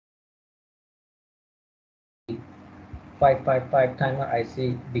555 timer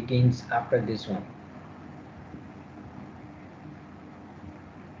IC begins after this one.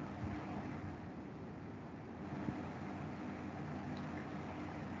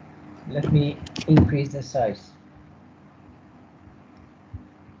 Let me increase the size,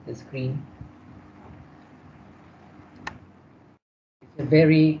 the screen. It's a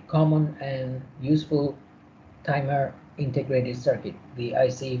very common and useful timer integrated circuit, the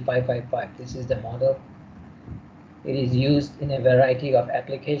IC555. This is the model. It is used in a variety of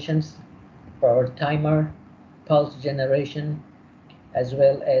applications for timer, pulse generation, as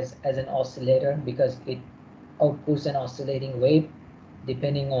well as an oscillator, because it outputs an oscillating wave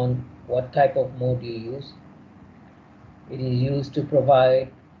depending on what type of mode you use. It is used to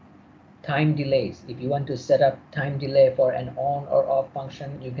provide time delays. If you want to set up time delay for an on or off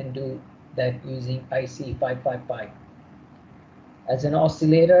function, you can do that using IC555. As an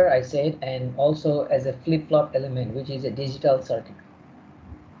oscillator, I said, and also as a flip-flop element, which is a digital circuit.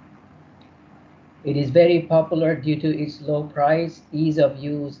 It is very popular due to its low price, ease of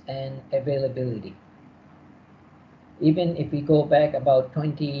use, and availability. Even if we go back about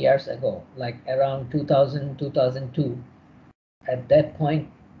 20 years ago, like around 2000, 2002, at that point,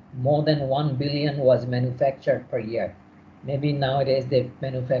 more than 1 billion was manufactured per year. Maybe nowadays they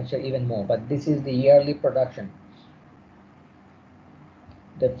manufacture even more, but this is the yearly production.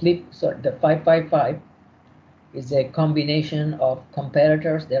 The 555 is a combination of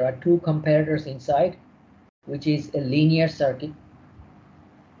comparators. There are two comparators inside, which is a linear circuit.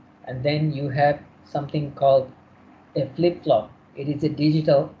 And then you have something called a flip-flop. It is a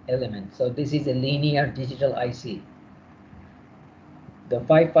digital element. So this is a linear digital IC. The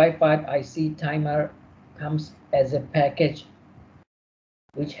 555 IC timer comes as a package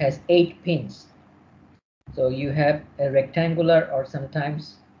which has 8 pins. So you have a rectangular or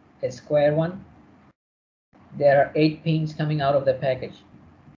sometimes a square one. There are 8 pins coming out of the package.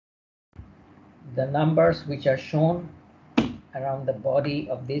 The numbers which are shown around the body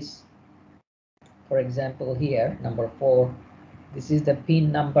of this, for example here, number 4, this is the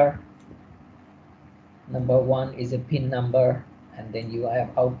pin number. Number 1 is a pin number, and then you have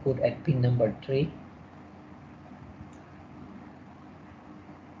output at pin number 3.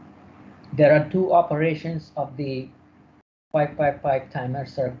 There are two operations of the 555 timer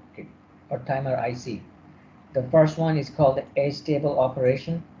circuit or timer IC. The first one is called the astable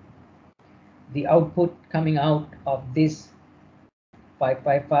operation. The output coming out of this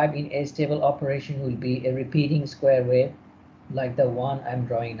 555 in astable operation will be a repeating square wave like the one I'm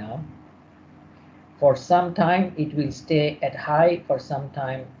drawing now. For some time it will stay at high, for some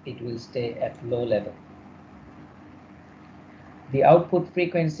time it will stay at low level. The output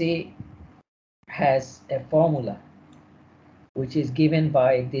frequency has a formula which is given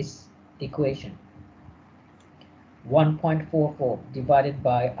by this equation. 1.44 divided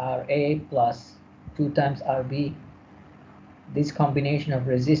by RA plus 2 times RB, this combination of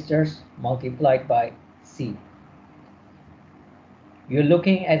resistors multiplied by C. You're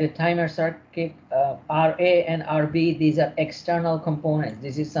looking at a timer circuit. RA and RB, these are external components.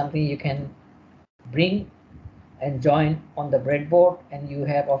 This is something you can bring and join on the breadboard, and you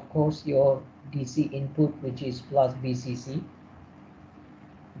have of course your DC input, which is plus VCC.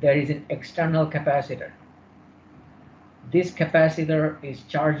 There is an external capacitor. This capacitor is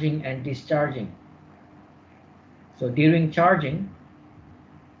charging and discharging. So during charging,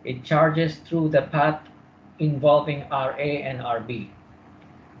 it charges through the path involving RA and RB.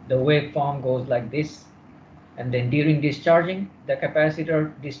 The waveform goes like this, and then during discharging, the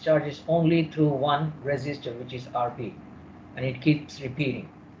capacitor discharges only through one resistor, which is RB, and it keeps repeating.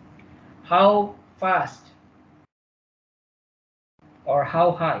 How fast or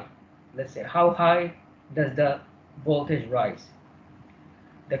how high, let's say, how high does the voltage rise?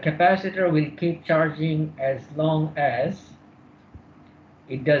 The capacitor will keep charging as long as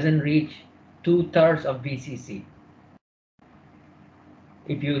it doesn't reach 2/3 of VCC.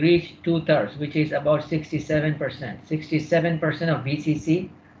 If you reach 2/3, which is about 67% of VCC,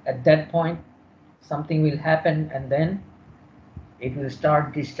 at that point something will happen and then it will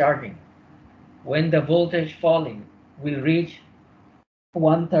start discharging. When the voltage falling will reach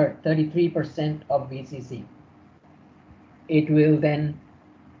 1/3, 33% of VCC, it will then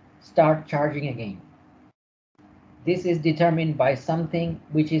start charging again. This is determined by something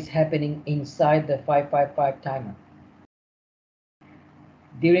which is happening inside the 555 timer.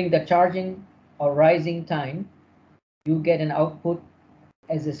 During the charging or rising time, you get an output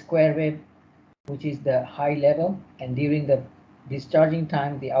as a square wave, which is the high level, and during the discharging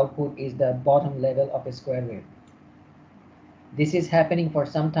time, the output is the bottom level of a square wave. This is happening for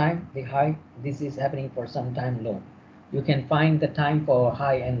some time, the high. This is happening for some time, low. You can find the time for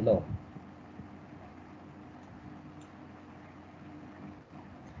high and low.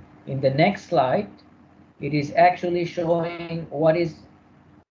 In the next slide, it is actually showing what is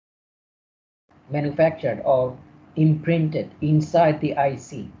manufactured or imprinted inside the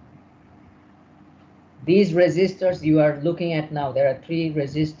IC. These resistors you are looking at now, there are 3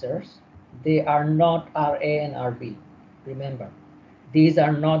 resistors. They are not RA and RB. Remember, these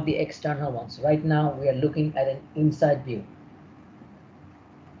are not the external ones. Right now, we are looking at an inside view.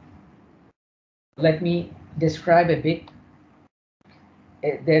 Let me describe a bit.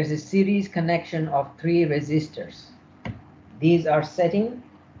 There's a series connection of 3 resistors. These are setting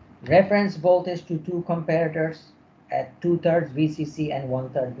reference voltage to 2 comparators at 2/3 VCC and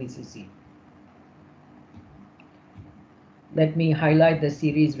 1/3 VCC. Let me highlight the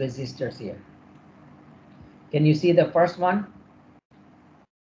series resistors here. Can you see the first one?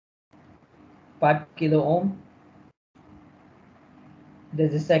 5 kilo ohm.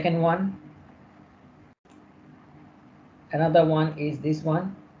 There's the second one. Another one is this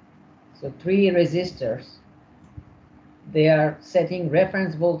one. So 3 resistors. They are setting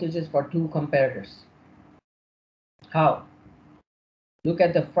reference voltages for 2 comparators. How? Look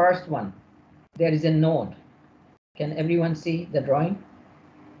at the first one. There is a node. Can everyone see the drawing?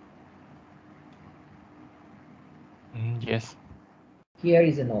 Yes. Here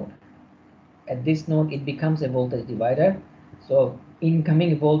is a node. At this node, it becomes a voltage divider. So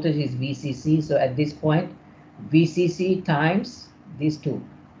incoming voltage is VCC. So at this point, VCC times these two.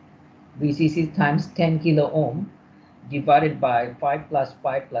 VCC times 10 kilo ohm divided by 5 plus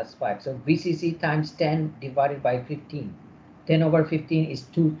 5 plus 5. So VCC times 10 divided by 15. 10 over 15 is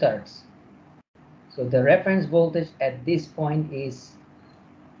 2/3. So the reference voltage at this point is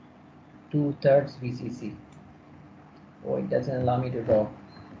 2/3 VCC. Oh, it doesn't allow me to draw.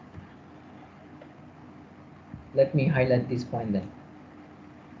 Let me highlight this point then.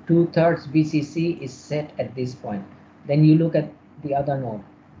 2/3 VCC is set at this point. Then you look at the other node.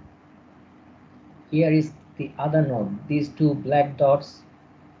 Here is the other node. These 2 black dots.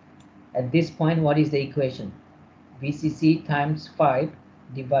 At this point, what is the equation? VCC times 5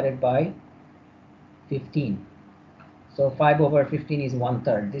 divided by 15. So 5 over 15 is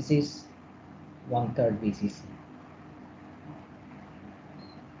 1/3. This is 1/3 VCC.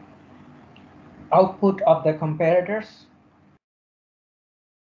 Output of the comparators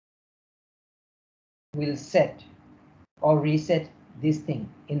will set or reset this thing.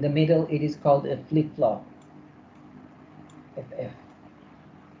 In the middle, it is called a flip-flop, FF.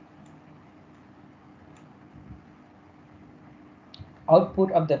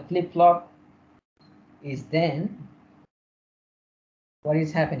 Output of the flip-flop is then, what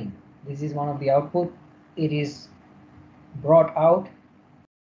is happening? This is one of the output. It is brought out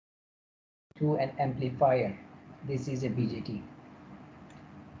to an amplifier. This is a BJT.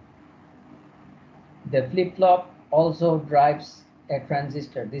 The flip-flop also drives a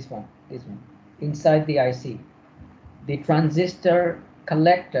transistor, this one, inside the IC. The transistor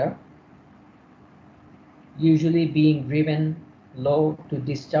collector usually being driven low to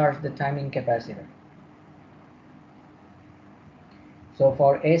discharge the timing capacitor. So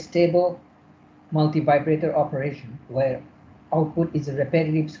for a stable multi-vibrator operation where output is a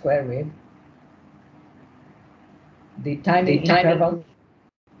repetitive square wave, the timing interval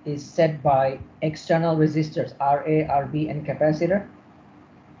is set by external resistors RA, RB, and capacitor.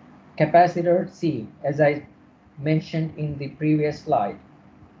 Capacitor C, as I mentioned in the previous slide,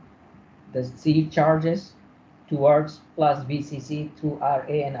 the C charges towards plus VCC through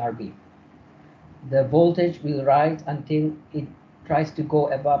RA and RB. The voltage will rise until it tries to go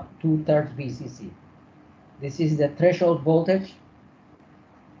above 2/3 VCC. This is the threshold voltage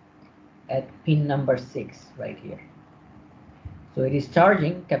at pin number 6 right here. So it is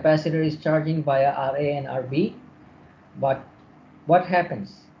charging, capacitor is charging via RA and RB, but what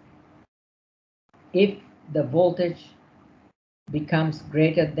happens? If the voltage becomes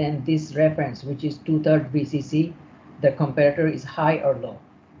greater than this reference, which is 2/3 VCC, the comparator is high or low.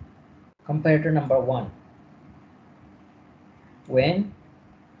 Comparator number 1. When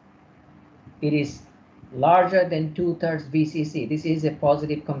it is larger than 2/3 VCC, this is a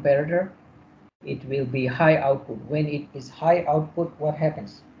positive comparator, it will be high output. When it is high output, what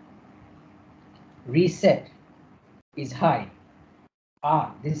happens? Reset is high.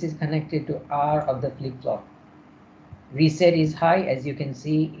 R, this is connected to R of the flip-flop. Reset is high, as you can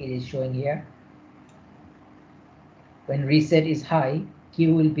see, it is showing here. When reset is high,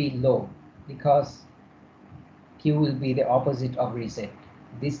 Q will be low because Q will be the opposite of reset.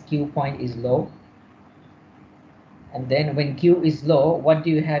 This Q point is low. And then when Q is low, what do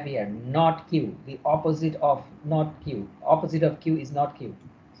you have here? Not Q. The opposite of not Q. Opposite of Q is not Q.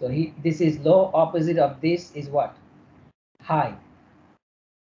 So this is low. Opposite of this is what? High.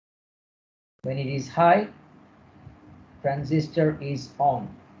 When it is high, transistor is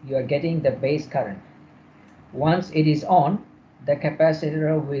on. You are getting the base current. Once it is on, the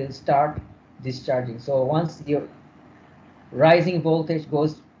capacitor will start discharging. So once your rising voltage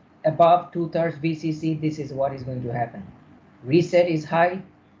goes above 2/3 VCC, this is what is going to happen. Reset is high,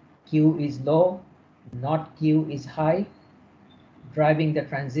 Q is low, not Q is high, driving the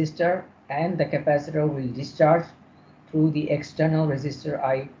transistor, and the capacitor will discharge through the external resistor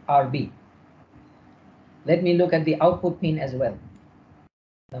RB. Let me look at the output pin as well.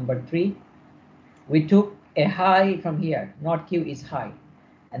 Number 3, we took a high from here, not Q is high,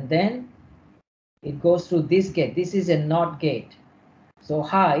 and then it goes through this gate. This is a NOT gate. So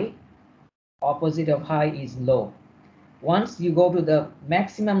high, opposite of high is low. Once you go to the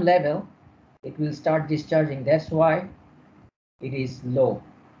maximum level, it will start discharging. That's why it is low.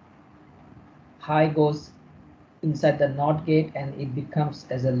 High goes inside the NOT gate and it becomes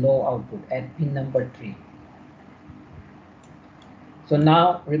as a low output at pin number 3. So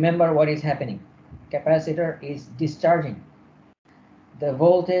now remember what is happening. Capacitor is discharging. The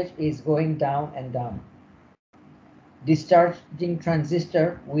voltage is going down and down. Discharging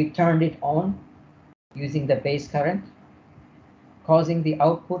transistor, we turned it on using the base current, causing the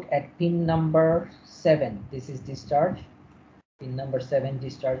output at pin number 7. This is discharge. Pin number 7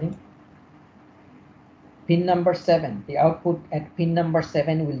 discharging. Pin number 7, the output at pin number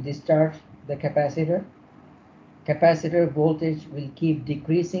 7 will discharge the capacitor. Capacitor voltage will keep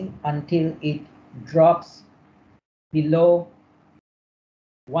decreasing until it drops below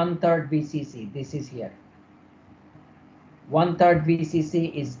 1/3 VCC. This is here. 1/3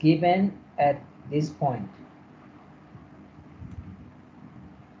 VCC is given at this point,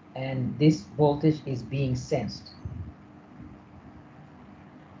 and this voltage is being sensed.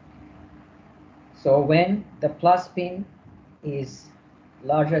 So when the plus pin is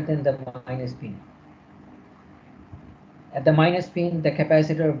larger than the minus pin, at the minus pin, the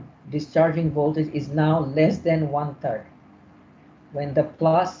capacitor discharging voltage is now less than 1/3. When the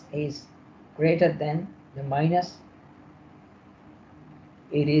plus is greater than the minus,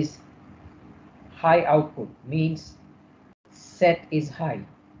 it is high output, means set is high.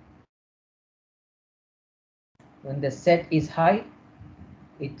 When the set is high,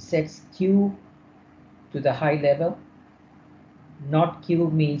 it sets Q to the high level. Not Q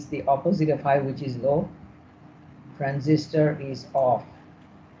means the opposite of high, which is low. Transistor is off.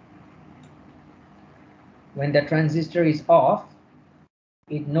 When the transistor is off,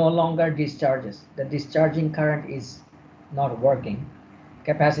 it no longer discharges. The discharging current is not working.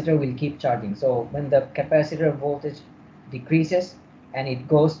 Capacitor will keep charging. So when the capacitor voltage decreases and it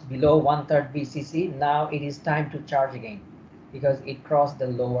goes below 1/3 VCC, now it is time to charge again because it crossed the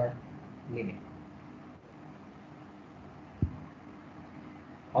lower limit.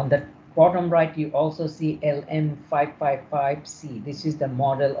 On the bottom right, you also see LM555C. This is the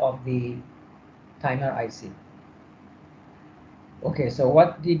model of the timer IC. Okay, so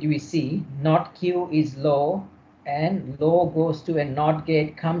what did we see? NOT Q is low, and low goes to a NOT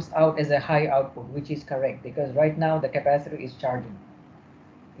gate, comes out as a high output, which is correct because right now the capacitor is charging.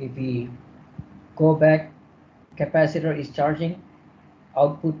 If we go back, capacitor is charging,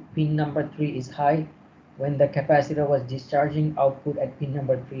 output pin number 3 is high. When the capacitor was discharging, output at pin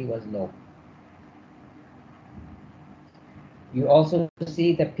number 3 was low. You also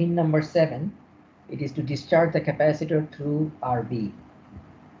see the pin number 7. It is to discharge the capacitor through RB.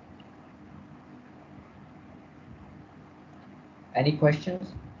 Any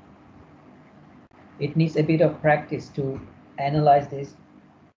questions? It needs a bit of practice to analyze this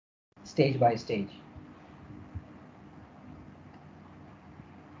stage by stage.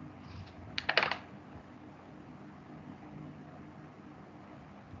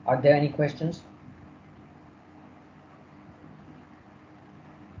 Are there any questions?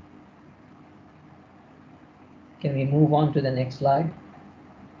 Can we move on to the next slide?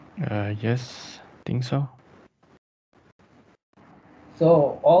 Yes, think so.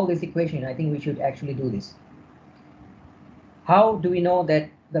 So all this equation, I think we should actually do this. How do we know that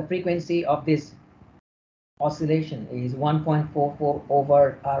the frequency of this oscillation is 1.44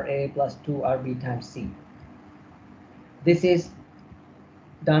 over RA plus 2 RB times C? This is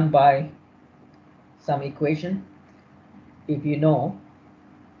done by some equation. If you know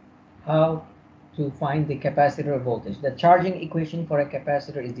how to find the capacitor voltage, the charging equation for a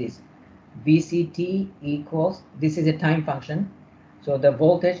capacitor is this: VCT equals, this is a time function, so the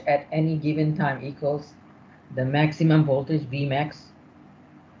voltage at any given time equals the maximum voltage Vmax,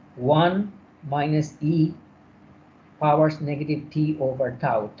 1 minus E powers negative T over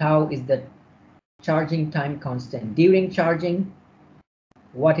tau. Tau is the charging time constant. During charging,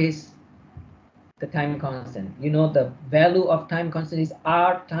 what is the time constant? You know the value of time constant is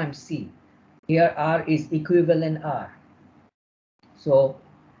R times C. Here R is equivalent R. So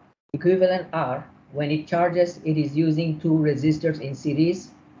equivalent R, when it charges, it is using two resistors in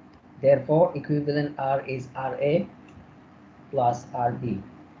series. Therefore, equivalent R is RA plus RB.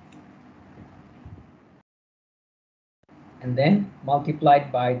 And then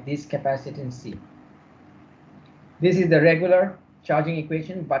multiplied by this capacitance C. This is the regular charging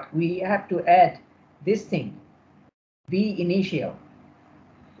equation, but we have to add this thing, V initial.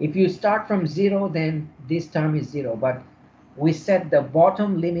 If you start from 0, then this term is 0, but we set the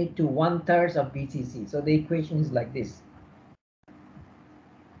bottom limit to 1/3 of VCC. So the equation is like this.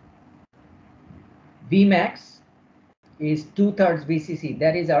 Vmax is 2/3 VCC.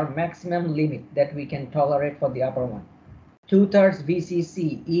 That is our maximum limit that we can tolerate for the upper one. 2/3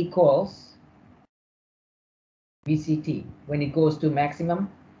 VCC equals VCT. When it goes to maximum,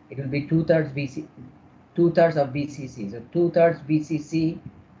 it will be 2/3 VC, 2/3 of VCC. So 2/3 VCC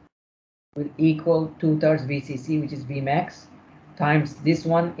will equal 2/3 VCC, which is Vmax, times this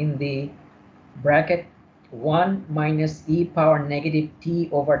one in the bracket, 1 minus e power negative t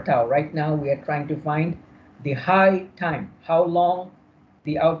over tau. Right now we are trying to find the high time, how long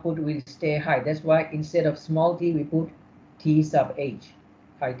the output will stay high. That's why instead of small t we put t sub h,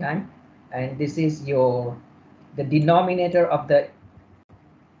 high time, and this is the denominator of the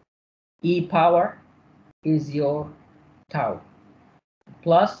e power is your tau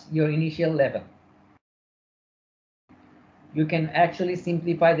plus your initial level. You can actually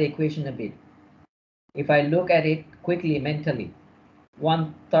simplify the equation a bit. If I look at it quickly mentally,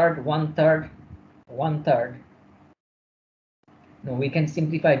 1/3, 1/3, 1/3. No, we can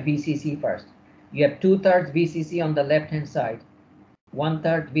simplify VCC first. You have 2/3 VCC on the left hand side,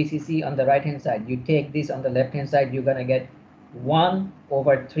 1/3 VCC on the right hand side. You take this on the left hand side, you're gonna get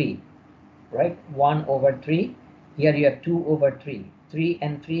 1/3, right? 1/3. Here you have 2/3. 3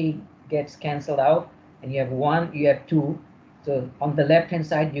 and 3 gets cancelled out, and you have 1, you have 2. So on the left hand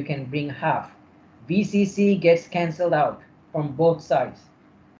side, you can bring half. VCC gets cancelled out from both sides.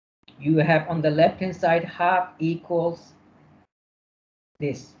 You have on the left hand side half equals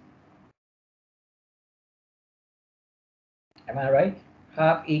this. Am I right?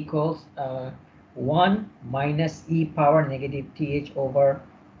 Half equals 1 minus e power negative th over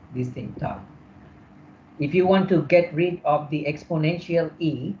this thing tau. If you want to get rid of the exponential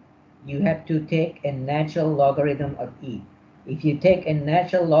e, you have to take a natural logarithm of e. If you take a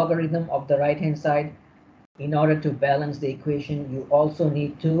natural logarithm of the right hand side, in order to balance the equation, you also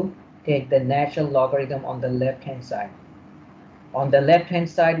need to take the natural logarithm on the left hand side. On the left hand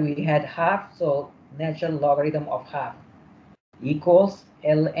side we had half, so natural logarithm of half equals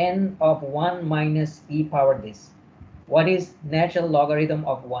ln of 1 minus e power this. What is natural logarithm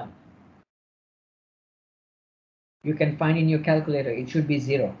of 1? You can find in your calculator, it should be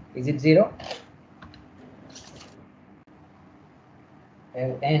 0. Is it 0?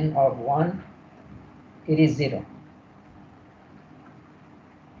 Ln of 1, it is 0.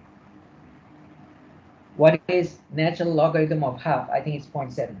 What is natural logarithm of half? I think it's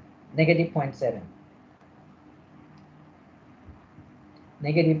 0.7, negative 0.7.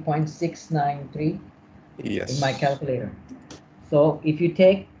 Negative 0.693 Yes. in my calculator. So if you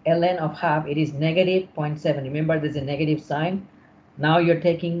take ln of half, it is negative 0.7. Remember, there's a negative sign. Now you're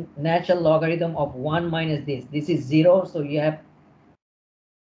taking natural logarithm of 1 minus this. This is 0, so you have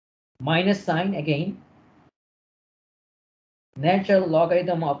minus sign again. Natural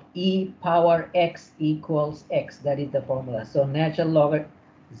logarithm of e power x equals x. That is the formula. So natural logarithm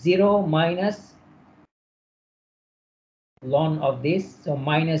 0 minus ln of this, so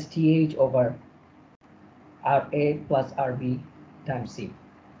minus th over Ra plus Rb times C.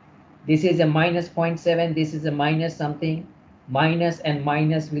 This is a minus 0.7, this is a minus something. Minus and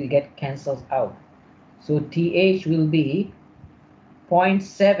minus will get cancelled out. So th will be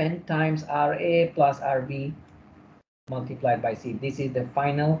 0.7 times Ra plus Rb multiplied by C. This is the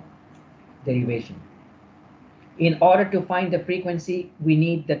final derivation. In order to find the frequency, we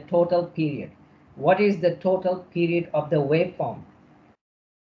need the total period. What is the total period of the waveform?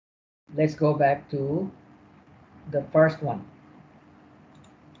 Let's go back to the first one.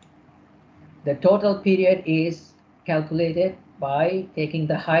 The total period is calculated by taking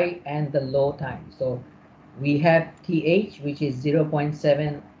the high and the low time. So we have th, which is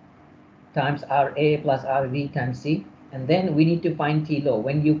 0.7 times Ra plus Rv times C, and then we need to find T low.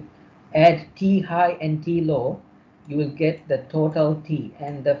 When you Add T high and T low, you will get the total T,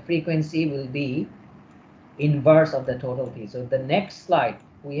 and the frequency will be inverse of the total T. So the next slide,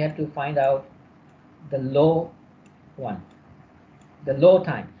 we have to find out the low one, the low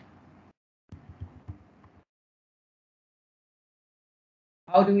time.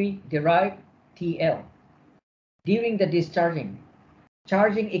 How do we derive TL? During the discharging,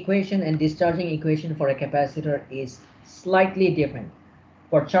 charging equation and discharging equation for a capacitor is slightly different.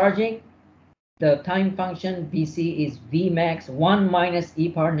 For charging, the time function Vc is Vmax 1 minus e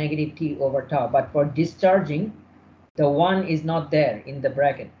power negative t over tau. But for discharging, the 1 is not there in the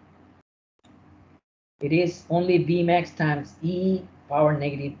bracket. It is only Vmax times e power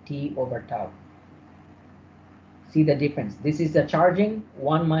negative t over tau. See the difference. This is the charging,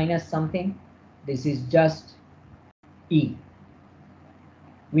 1 minus something. This is just E.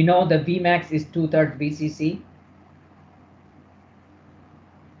 We know the Vmax is 2/3 VCC.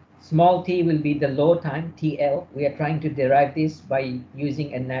 Small t will be the low time, TL. We are trying to derive this by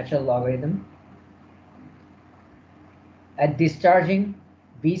using a natural logarithm. At discharging,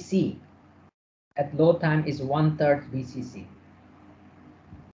 Vc at low time is 1/3 VCC.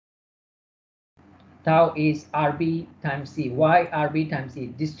 Tau is Rb times C. Why Rb times C?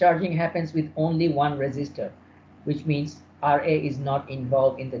 Discharging happens with only one resistor, which means Ra is not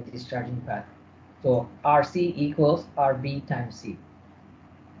involved in the discharging path. So Rc equals Rb times C.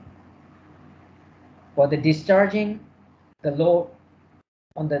 For the discharging, the low,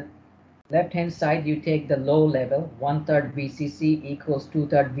 on the left hand side, you take the low level, 1/3 VCC equals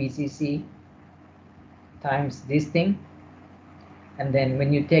 2/3 VCC times this thing. And then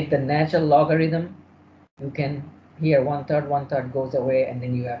when you take the natural logarithm, you can, here 1/3 goes away, and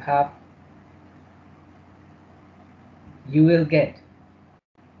then you have half. You will get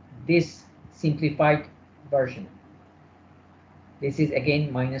this simplified version. This is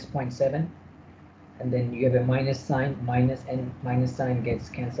again minus 0.7, and then you have a minus sign, minus, and minus sign gets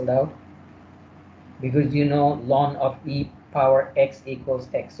cancelled out, because you know ln of e power x equals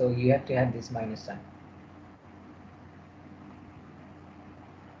x, so you have to have this minus sign.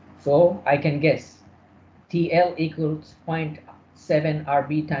 So I can guess TL equals 0.7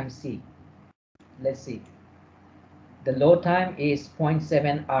 Rb times C. Let's see. The low time is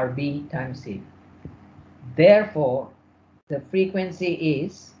 0.7 Rb times C. Therefore, the frequency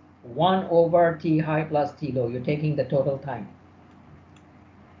is 1 over T high plus T low. You're taking the total time.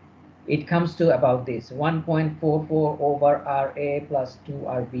 It comes to about this, 1.44 over Ra plus 2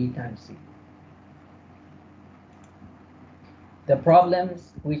 Rb times C. The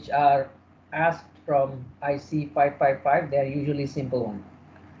problems which are asked from IC 555, they are usually simple ones.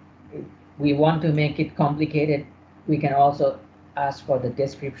 If we want to make it complicated, we can also ask for the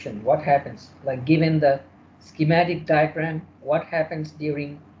description. What happens, like given the schematic diagram, what happens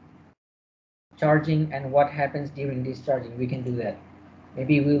during charging and what happens during discharging? We can do that.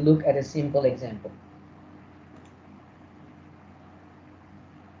 Maybe we'll look at a simple example.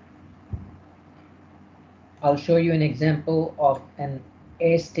 I'll show you an example of an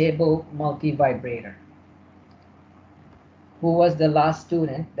astable multivibrator. Who was the last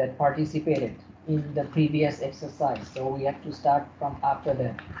student that participated in the previous exercise? So we have to start from after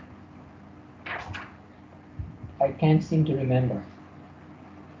that. I can't seem to remember.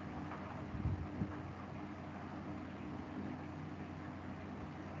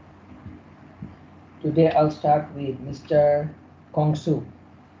 Today I'll start with Mr. Kongsu.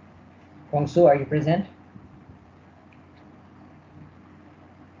 Kongsu, are you present?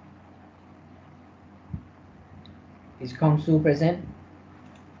 Is Kongsu present?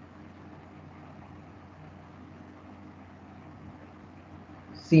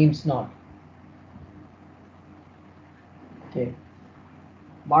 Seems not. Okay.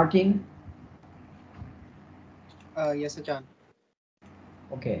 Martin? Yes, Ajahn.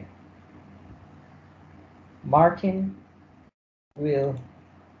 Okay. Martin will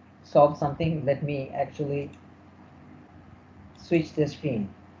solve something. Let me actually switch the screen.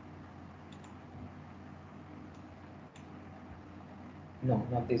 No,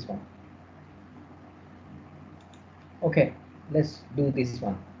 not this one. Okay, let's do this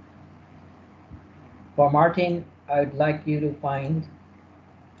one. For Martin, I would like you to find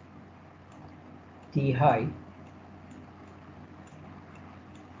T high.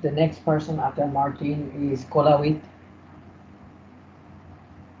 The next person after Martin is Kolawit.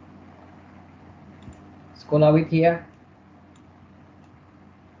 Is Kolawit here?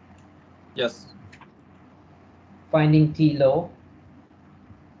 Yes. Finding T low.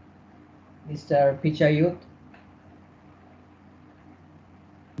 Mr. Pichayut.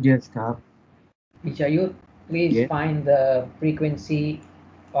 Yes, Kap. Pichayut, please Yes. find the frequency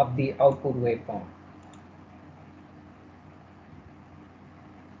of the output waveform.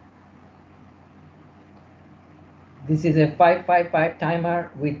 This is a 555 timer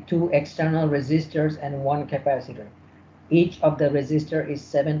with 2 external resistors and 1 capacitor. Each of the resistor is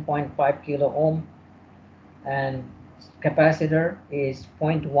 7.5 kilo ohm and capacitor is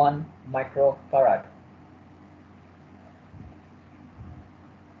 0.1 microfarad.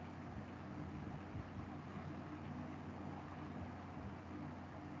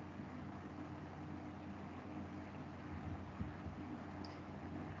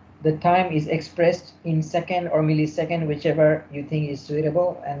 The time is expressed in second or millisecond, whichever you think is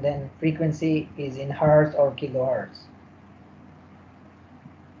suitable, and then frequency is in hertz or kilohertz.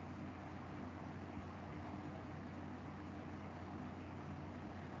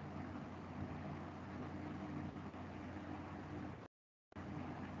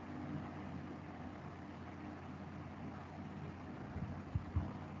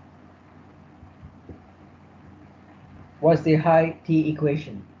 What's the high T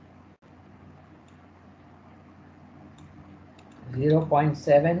equation?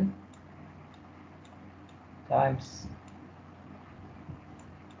 0.7 times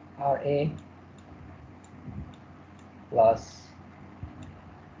RA plus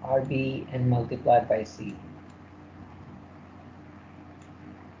RB and multiplied by C.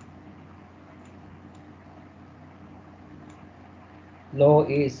 Low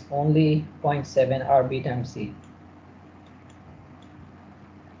is only 0.7 RB times C.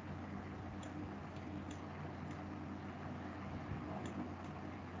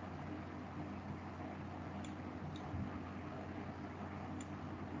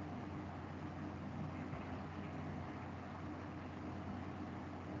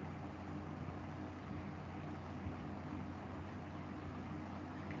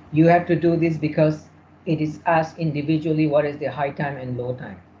 You have to do this because it is asked individually what is the high time and low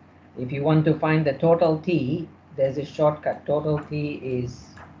time. If you want to find the total T, there's a shortcut. Total T is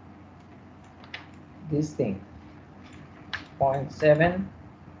this thing, 0.7,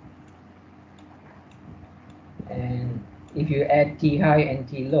 and if you add T high and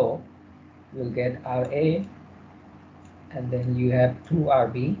T low, you'll get RA, and then you have 2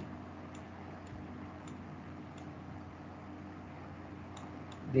 RB.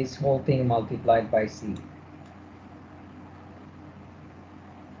 This whole thing multiplied by C.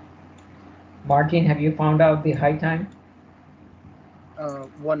 Martin, have you found out the high time?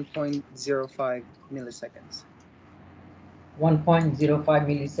 1.05 milliseconds. 1.05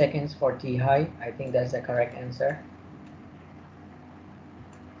 milliseconds for T high. I think that's the correct answer.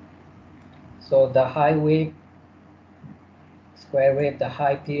 So the high wave, square wave, the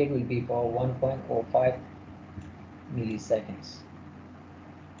high period will be for 1.05 milliseconds.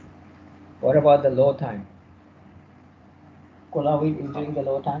 What about the low time? Kulawit is doing the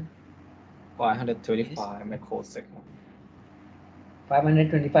low time? 525 microsecond.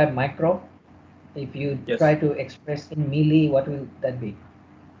 525 micro. If you Yes. try to express in milli, what will that be?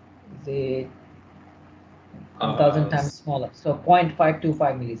 Is it 1,000 times smaller? So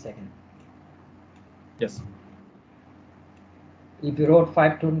 0.525 millisecond. Yes. If you wrote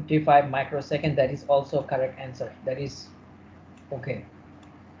 525 microsecond, that is also correct answer. That is okay.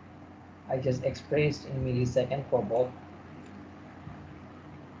 I just expressed in millisecond for both.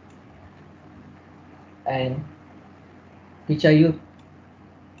 And picture you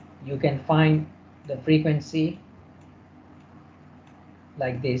can find the frequency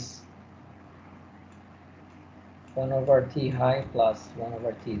like this, 1 over T high plus 1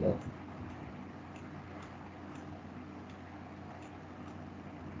 over T low.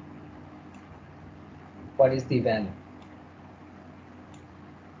 What is the value?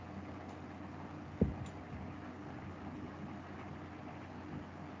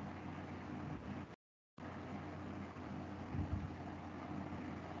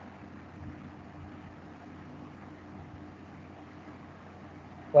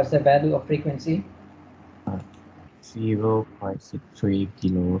 What's the value of frequency? 0.63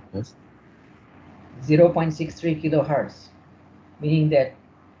 kilohertz. 0.63 kilohertz, meaning that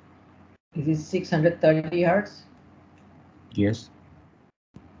is it 630 hertz Yes.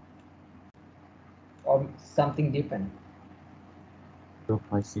 or something different?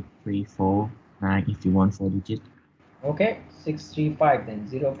 0.6349 if you want 4 digits. Okay, 635 then,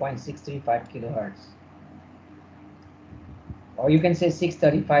 0.635 kilohertz. Or you can say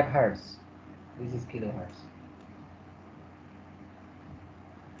 635 hertz. This is kilohertz.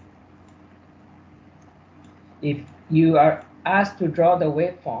 If you are asked to draw the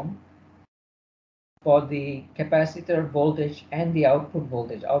waveform for the capacitor voltage and the output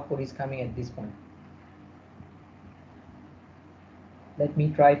voltage, output is coming at this point. let me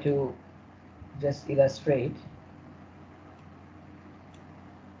try to just illustrate.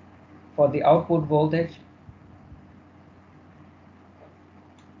 For the output voltage,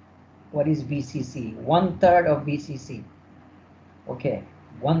 what is VCC? 1/3 of VCC. Okay,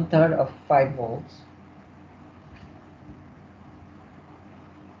 1/3 of 5 volts.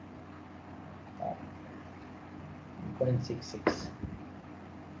 1.66.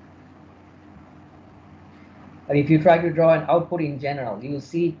 But if you try to draw an output in general, you will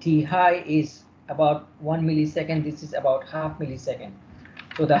see T high is about 1 millisecond. This is about half millisecond.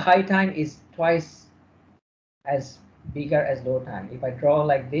 So the high time is twice as bigger as low time. If I draw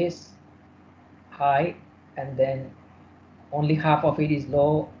like this, high, and then only half of it is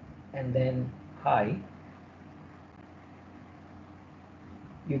low, and then high,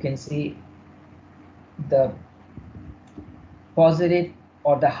 you can see the positive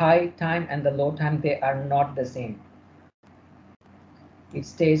or the high time and the low time, they are not the same. It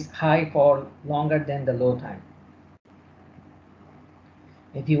stays high for longer than the low time.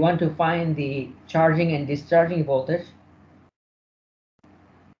 If you want to find the charging and discharging voltage,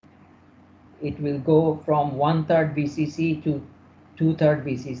 it will go from 1/3 VCC to 2/3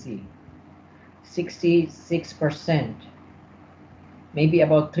 VCC. 66%, maybe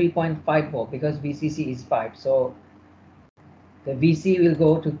about 3.5 volt, because VCC is 5. So the VC will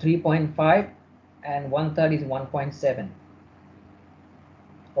go to 3.5, and 1/3 is 1.7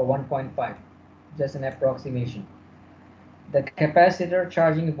 or 1.5, just an approximation. The capacitor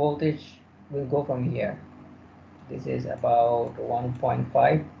charging voltage will go from here. This is about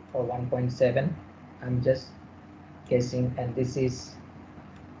 1.5 or 1.7. I'm just guessing, and this is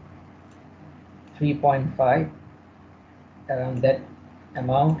 3.5, around that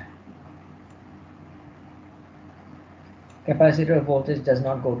amount. Capacitor voltage does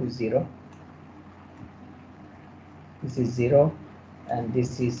not go to 0. This is 0, and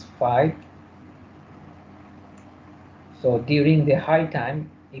this is 5. So during the high time,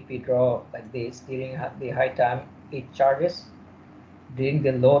 if we draw like this, during the high time it charges, during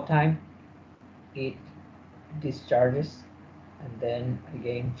the low time it discharges, and then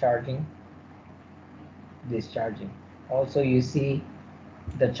again charging, discharging. Also, you see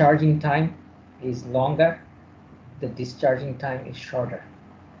the charging time is longer, the discharging time is shorter.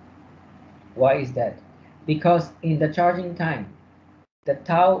 Why is that? Because in the charging time, the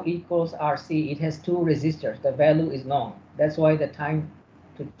tau equals RC, it has 2 resistors, the value is long. That's why the time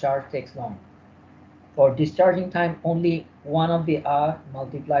to charge takes long. For discharging time, only one of the R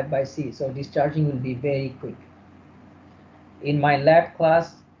multiplied by C, so discharging will be very quick. In my lab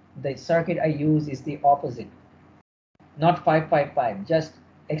class, the circuit I use is the opposite. Not 555, just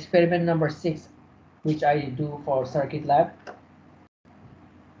experiment number 6, which I do for circuit lab.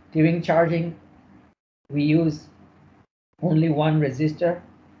 During charging, we use only 1 resistor.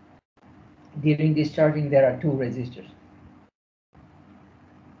 During discharging, there are 2 resistors.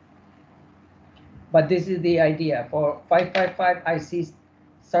 But this is the idea. For 555 IC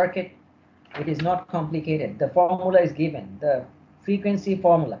circuit, it is not complicated. The formula is given, the frequency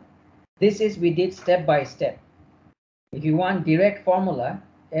formula. This is, we did step by step. If you want direct formula,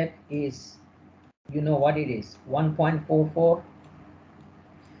 F is, you know what it is, 1.44.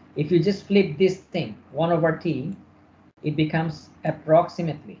 If you just flip this thing, 1/T, it becomes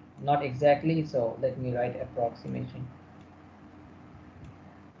approximately, not exactly, so let me write approximation.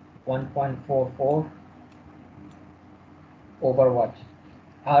 1.44 over what?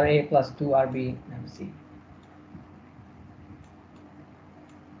 RA plus 2RB MC.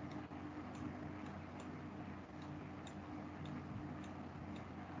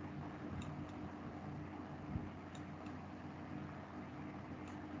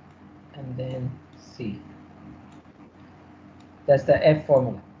 And then C. That's the F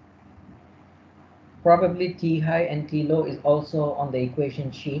formula. Probably T high and T low is also on the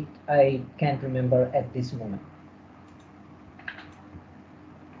equation sheet. I can't remember at this moment.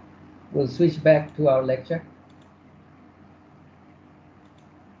 We'll switch back to our lecture.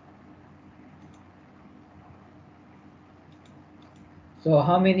 So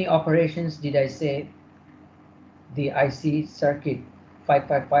how many operations did I say the IC circuit,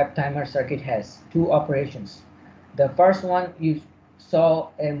 555 timer circuit has? 2 operations. The first one, you saw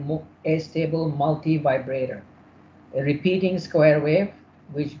a stable multi-vibrator, a repeating square wave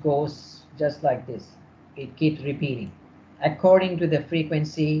which goes just like this. It keeps repeating according to the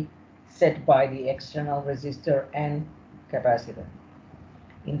frequency set by the external resistor and capacitor.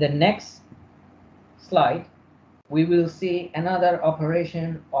 In the next slide, we will see another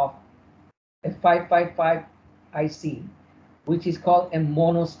operation of a 555 IC, which is called a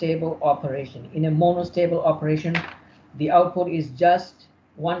monostable operation. In a monostable operation, the output is just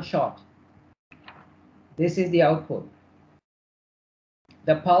one shot. This is the output.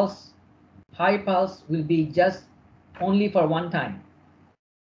 The pulse, high pulse, will be just only for one time.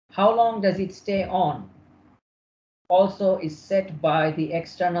 How long does it stay on also is set by the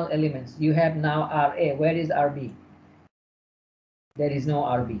external elements. You have now RA. Where is RB? There is no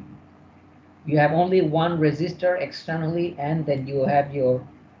RB. You have only one resistor externally, and then you have your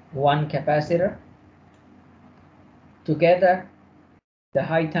one capacitor. Together, the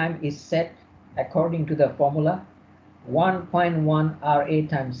high time is set according to the formula 1.1 RA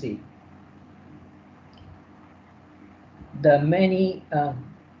times C.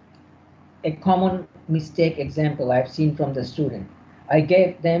 A common mistake example I've seen from the student. I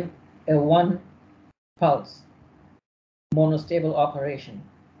gave them a 1 pulse monostable operation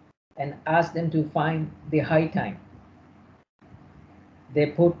and asked them to find the high time. They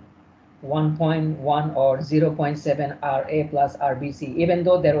put 1.1 or 0.7 RA plus RBC, even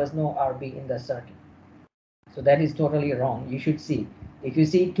though there was no RB in the circuit. So that is totally wrong. You should see, if you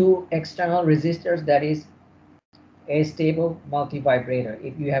see two external resistors, that is a stable multivibrator.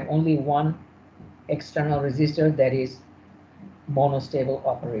 If you have only one external resistor, that is monostable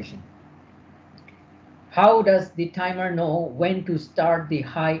operation. How does the timer know when to start the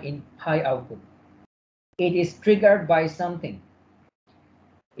high output? It is triggered by something.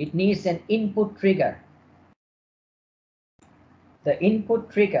 It needs an input trigger. The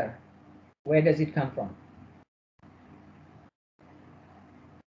input trigger, where does it come from?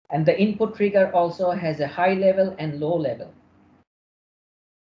 And the input trigger also has a high level and low level.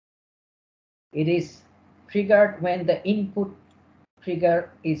 It is triggered when the input trigger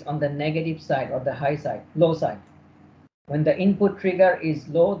is on the negative side or the high side, low side. When the input trigger is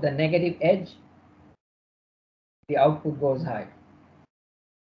low, the negative edge, the output goes high.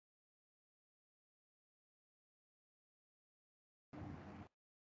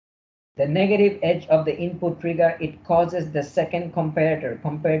 The negative edge of the input trigger, it causes the second comparator,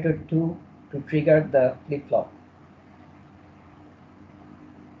 comparator 2, to trigger the flip-flop.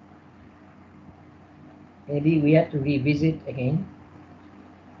 Maybe we have to revisit again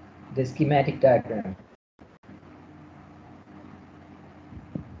the schematic diagram.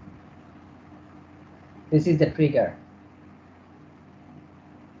 This is the trigger.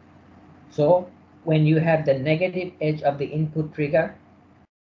 So when you have the negative edge of the input trigger,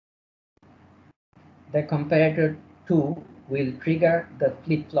 the comparator 2 will trigger the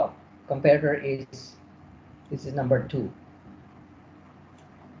flip-flop. Comparator is, this is number 2.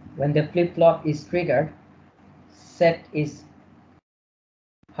 When the flip-flop is triggered, set is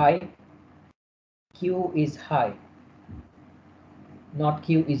high, Q is high, not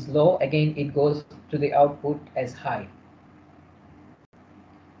Q is low. Again, it goes to the output as high.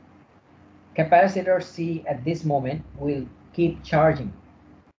 Capacitor C at this moment will keep charging,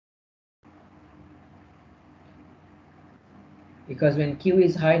 because when Q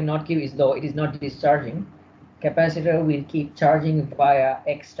is high, not Q is low, it is not discharging. Capacitor will keep charging via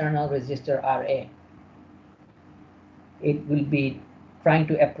external resistor RA. It will be trying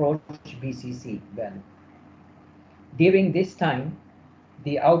to approach VCC value. During this time,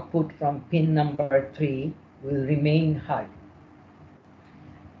 the output from pin number 3 will remain high.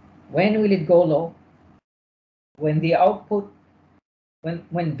 When will it go low? When the output,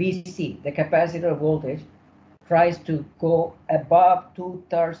 when VC, the capacitor voltage, tries to go above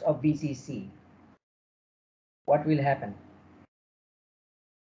 2/3 of VCC, what will happen?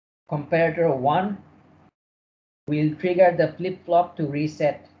 Comparator 1 will trigger the flip-flop to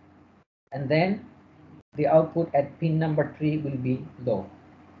reset, and then the output at pin number 3 will be low.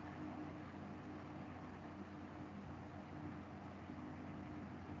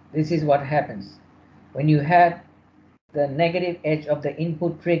 This is what happens. When you have the negative edge of the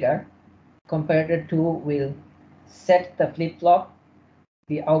input trigger, comparator 2 will set the flip-flop,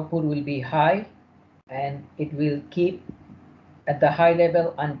 the output will be high, and it will keep at the high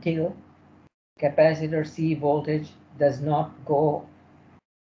level until capacitor C voltage does not go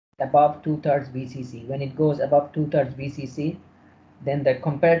above 2/3 VCC. When it goes above 2/3 VCC, then the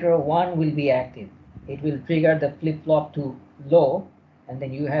comparator 1 will be active. It will trigger the flip-flop to low, and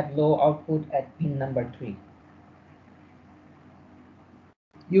then you have low output at pin number 3.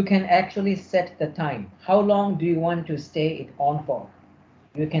 You can actually set the time. How long do you want to stay it on for?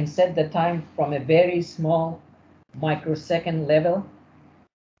 You can set the time from a very small microsecond level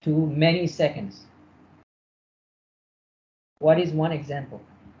to many seconds. What is one example?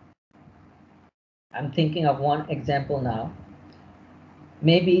 I'm thinking of one example now.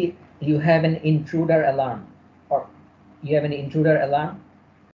 Maybe you have an intruder alarm, or you have an intruder alarm.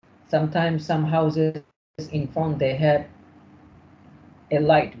 Sometimes some houses in front they have a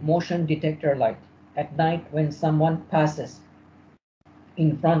light, motion detector light. At night when someone passes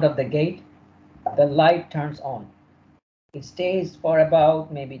in front of the gate, the light turns on. It stays for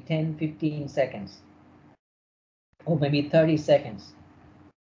about maybe 10-15 seconds or maybe 30 seconds,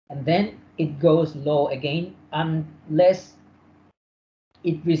 and then it goes low again unless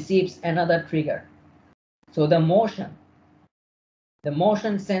it receives another trigger. So the motion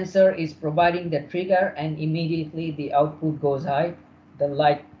sensor is providing the trigger, and immediately the output goes high, the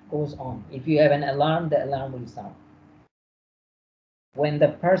light goes on. If you have an alarm, the alarm will sound. When the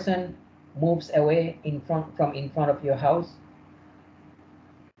person moves away from in front of your house,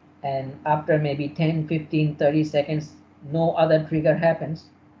 and after maybe 10, 15, 30 seconds, no other trigger happens,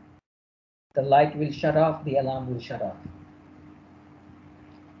 the light will shut off, the alarm will shut off.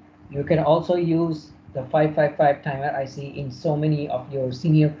 You can also use the 555 timer IC in so many of your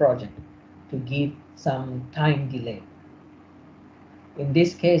senior projects to give some time delay. In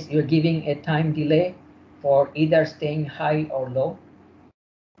this case, you're giving a time delay for either staying high or low.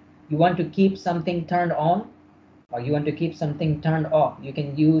 You want to keep something turned on or you want to keep something turned off. You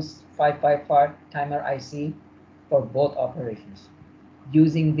can use 555 timer IC for both operations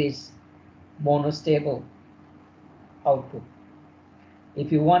using this monostable output.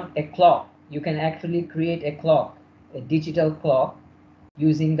 If you want a clock, you can actually create a clock, a digital clock,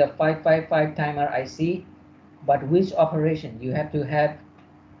 using the 555 timer IC, but which operation? You have to have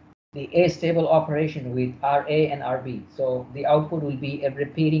the astable operation with RA and RB. So the output will be a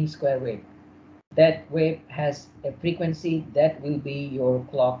repeating square wave. That wave has a frequency that will be your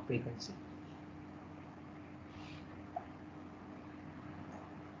clock frequency.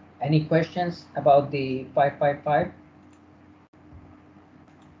 Any questions about the 555?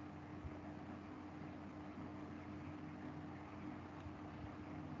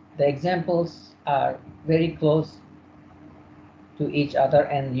 The examples are very close to each other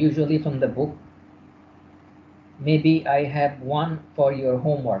and usually from the book. Maybe I have one for your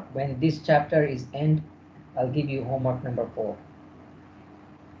homework. When this chapter is end, I'll give you homework number 4.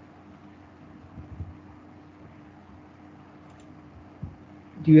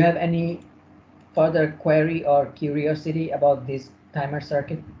 Do you have any further query or curiosity about this timer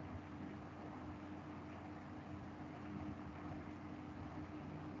circuit?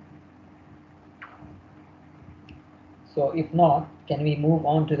 So if not, can we move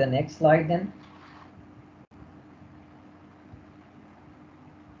on to the next slide then?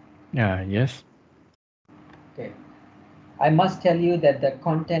 Yes. Okay. I must tell you that the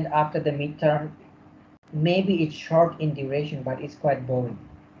content after the midterm, maybe it's short in duration, but it's quite boring.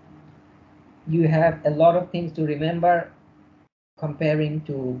 You have a lot of things to remember comparing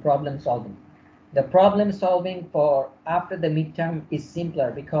to problem solving. The problem solving for after the midterm is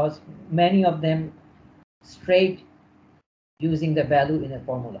simpler because many of them straight using the value in a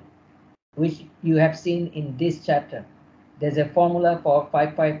formula, which you have seen in this chapter. There's a formula for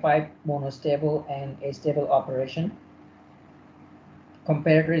 555 monostable and astable operation.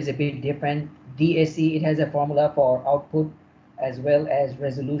 Comparator is a bit different. DAC, it has a formula for output as well as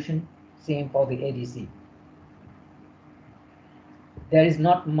resolution, same for the ADC. There is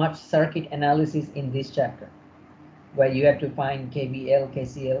not much circuit analysis in this chapter where you have to find KVL,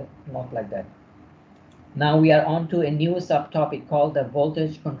 KCL, not like that. Now we are on to a new subtopic called the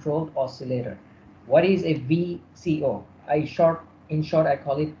voltage controlled oscillator. What is a VCO? In short, I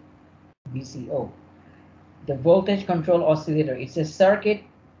call it VCO. The voltage control oscillator, it's a circuit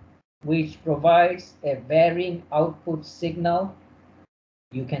which provides a varying output signal.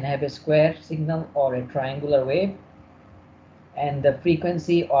 You can have a square signal or a triangular wave, and the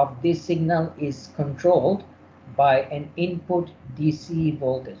frequency of this signal is controlled by an input DC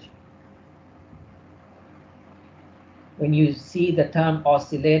voltage. When you see the term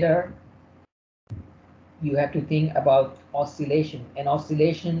oscillator, you have to think about oscillation. An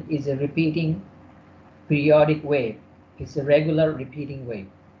oscillation is a repeating periodic wave. It's a regular repeating wave,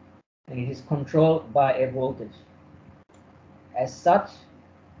 and it is controlled by a voltage. As such,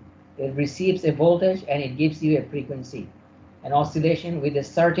 it receives a voltage and it gives you a frequency, an oscillation with a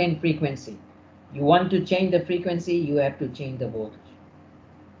certain frequency. You want to change the frequency, you have to change the voltage.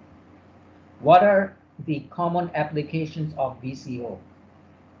 What are the common applications of VCO?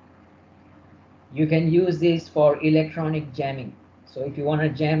 You can use this for electronic jamming. So if you want to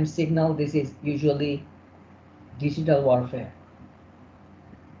jam signal, this is usually digital warfare.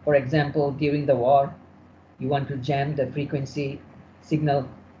 For example, during the war, you want to jam the frequency signal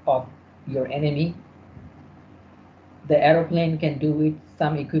of your enemy. The aeroplane can do it.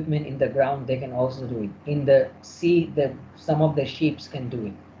 Some equipment in the ground, they can also do it. In the sea, some of the ships can do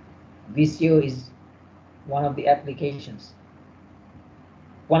it. VCO is one of the applications,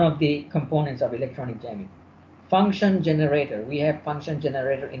 one of the components of electronic jamming. Function generator. We have function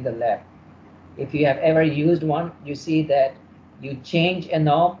generator in the lab. If you have ever used one, you see that you change a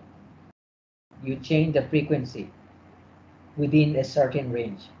knob, you change the frequency within a certain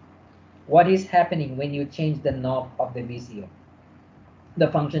range. What is happening when you change the knob of the VCO, the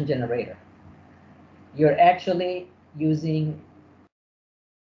function generator? You're actually using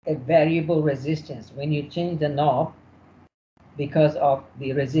a variable resistance. When you change the knob, because of the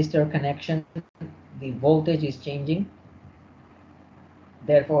resistor connection, the voltage is changing.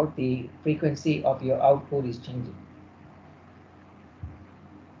 Therefore, the frequency of your output is changing.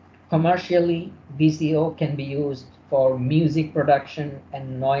 Commercially, VCO can be used for music production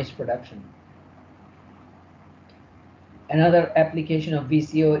and noise production. Another application of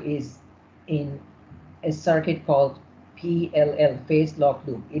VCO is in a circuit called PLL, phase lock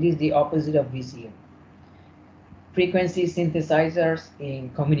loop. It is the opposite of VCO. Frequency synthesizers in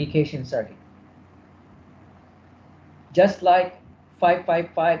communication circuit. Just like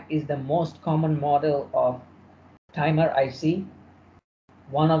 555 is the most common model of timer IC,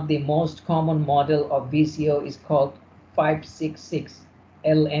 one of the most common model of VCO is called 566,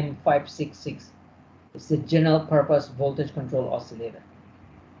 LM566. It's a general purpose voltage control oscillator.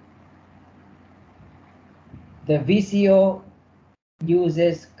 The VCO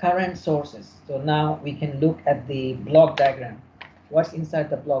uses current sources. So now we can look at the block diagram. What's inside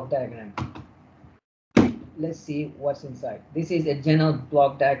the block diagram? Let's see what's inside. This is a general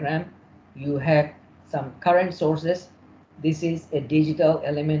block diagram. You have some current sources. This is a digital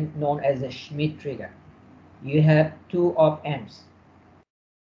element known as a Schmitt trigger. You have two op amps.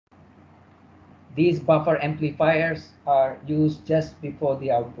 These buffer amplifiers are used just before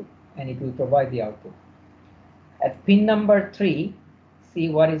the output, and it will provide the output. At pin number 3, see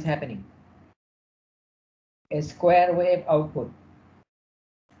what is happening. A square wave output.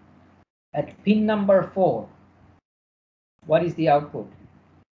 At pin number 4, what is the output?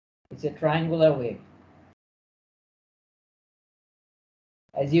 It's a triangular wave.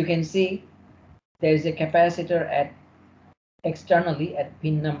 As you can see, there is a capacitor externally at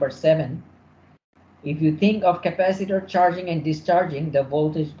pin number 7. If you think of capacitor charging and discharging, the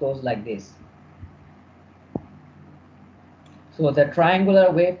voltage goes like this. So the triangular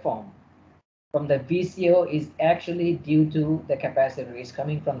waveform from the VCO is actually due to the capacitor, is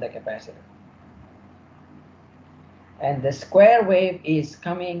coming from the capacitor. And the square wave is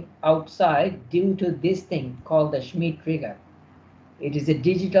coming outside due to this thing called the Schmitt trigger. It is a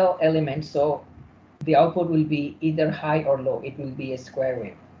digital element, so the output will be either high or low. It will be a square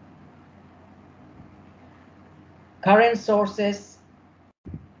wave. Current sources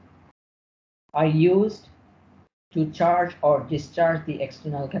are used to charge or discharge the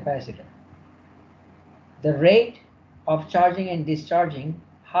external capacitor. The rate of charging and discharging,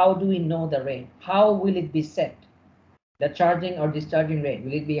 how do we know the rate? How will it be set? The charging or discharging rate,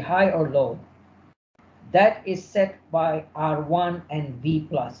 will it be high or low? That is set by R1 and V+,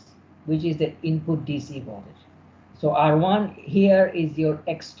 which is the input DC voltage. So R1 here is your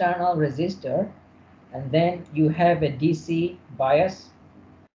external resistor, and then you have a DC bias,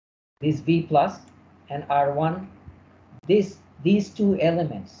 this V+, and R1. These two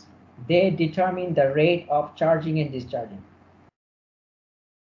elements, they determine the rate of charging and discharging.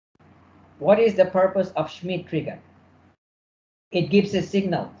 What is the purpose of Schmitt trigger? It gives a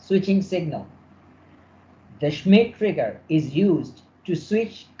signal, switching signal. The Schmitt trigger is used to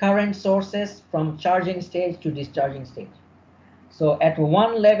switch current sources from charging stage to discharging stage. So at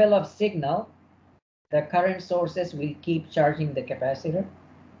one level of signal, the current sources will keep charging the capacitor.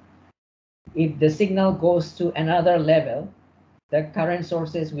 If the signal goes to another level, the current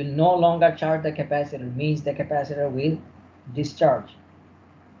sources will no longer charge the capacitor, means the capacitor will discharge.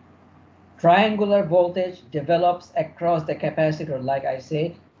 Triangular voltage develops across the capacitor. Like I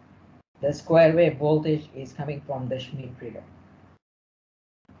said, the square wave voltage is coming from the Schmitt trigger.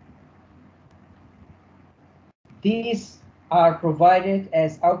 These are provided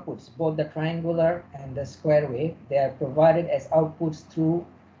as outputs, both the triangular and the square wave. They are provided as outputs through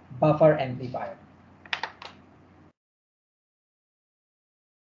buffer amplifier.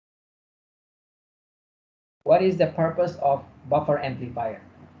 What is the purpose of buffer amplifier?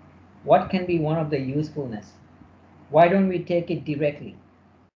 What can be one of the usefulness? Why don't we take it directly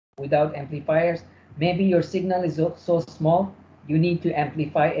without amplifiers? Maybe your signal is so small, you need to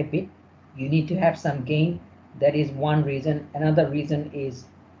amplify a bit. You need to have some gain. That is one reason. Another reason is,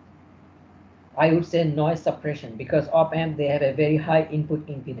 I would say, noise suppression, because op amp, they have a very high input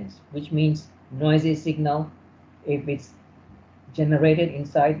impedance, which means noisy signal, if it's generated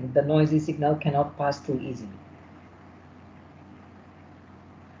inside, the noisy signal cannot pass through easily.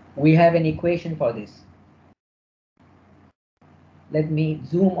 We have an equation for this. Let me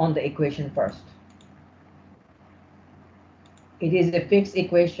zoom on the equation first. It is a fixed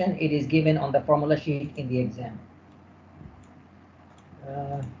equation. It is given on the formula sheet in the exam.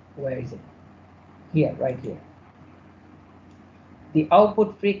 Where is it? Here, right here. The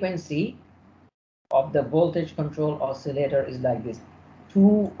output frequency of the voltage control oscillator is like this: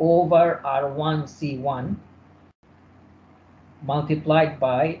 2 over R1 C1 multiplied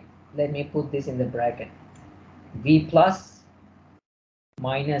by, let me put this in the bracket, V plus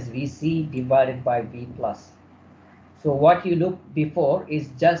minus Vc divided by V plus. So what you looked before is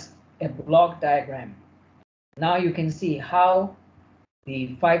just a block diagram. Now you can see how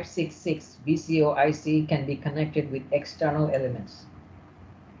the 566 VCO IC can be connected with external elements.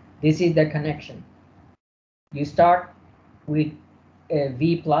 This is the connection. You start with a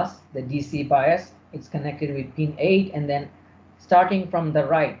V plus, the DC bias. It's connected with pin 8, and then starting from the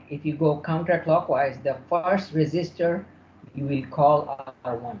right, if you go counterclockwise, the first resistor you will call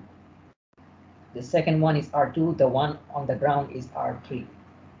R1. The second one is R2, the one on the ground is R3.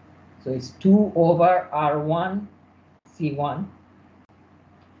 So it's 2 over R1 C1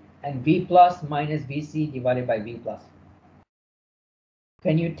 and V plus minus Vc divided by V plus.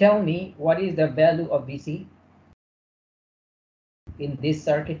 Can you tell me what is the value of Vc in this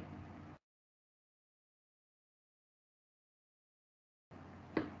circuit?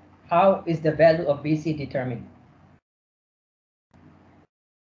 How is the value of Vc determined?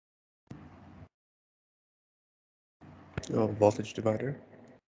 Voltage divider.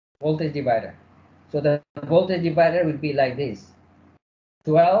 Voltage divider. So the voltage divider will be like this: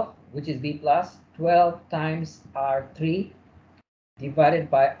 12, which is V plus, 12 times R3 divided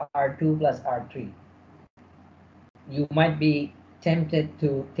by R2 plus R3. You might be tempted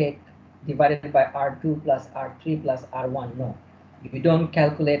to take divided by R2 plus R3 plus R1. No, you don't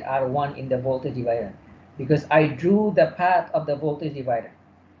calculate R1 in the voltage divider because I drew the path of the voltage divider.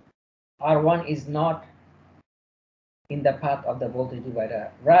 R1 is not in the path of the voltage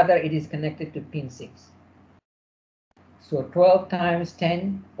divider. Rather, it is connected to pin 6. So 12 times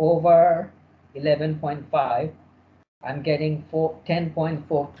 10 over 11.5, I'm getting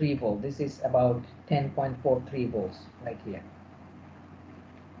 10.43 volts. This is about 10.43 volts right here.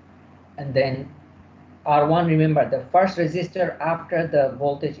 And then R1, remember the first resistor after the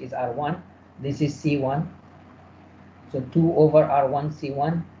voltage is R1. This is C1. So 2 over R1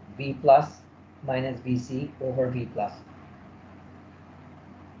 C1, V plus minus Vc over V plus.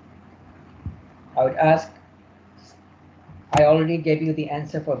 I would ask, I already gave you the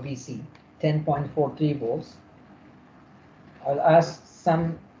answer for Vc, 10.43 volts. I'll ask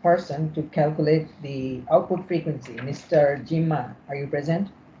some person to calculate the output frequency. Mr. Jimma, are you present?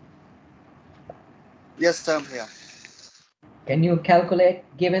 Yes, sir, I'm here. Can you calculate,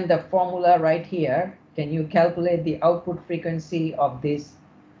 given the formula right here, can you calculate the output frequency of this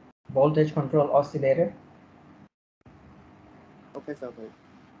voltage control oscillator? Okay, sir. Wait.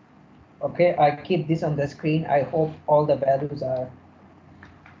 Okay, I keep this on the screen. I hope all the values are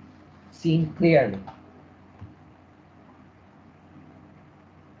seen clearly.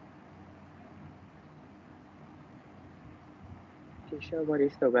 Teacher, what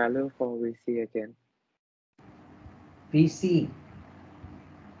is the value for VC again? Vc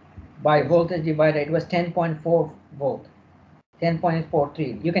by voltage divider, it was 10.4 volt,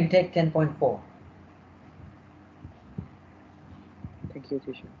 10.43. You can take 10.4. Thank you,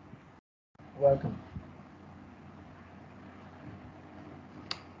 teacher. Welcome.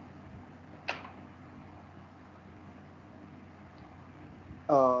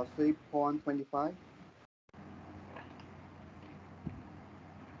 Uh, 3.25.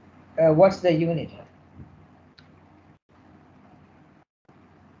 What's the unit?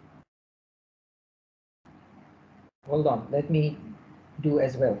 Hold on, let me do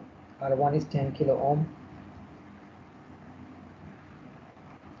as well. R1 is 10 kilo ohm.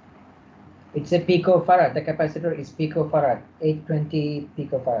 It's a picofarad. The capacitor is picofarad, 820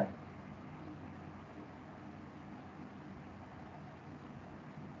 picofarad.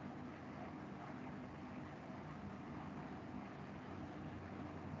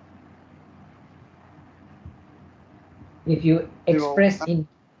 If you express in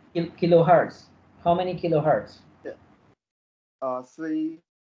kilohertz, how many kilohertz? Yeah. 32.5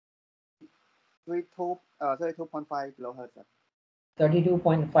 kilohertz.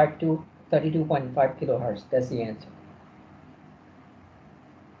 32.5 to 32.5 kilohertz. That's the answer.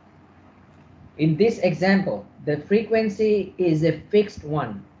 In this example, the frequency is a fixed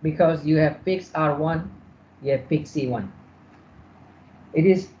one because you have fixed R1, you have fixed C1. It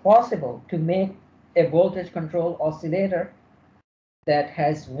is possible to make a voltage control oscillator that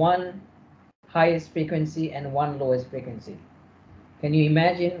has one highest frequency and one lowest frequency. Can you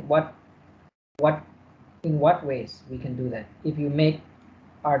imagine in what ways we can do that? If you make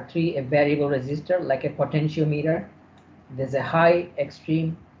R3 a variable resistor like a potentiometer, there's a high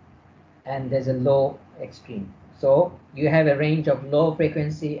extreme and there's a low extreme. So you have a range of low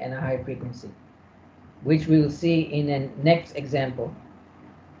frequency and a high frequency, which we will see in a next example,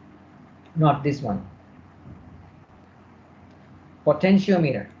 not this one.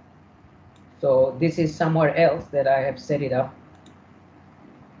 Potentiometer. So this is somewhere else that I have set it up.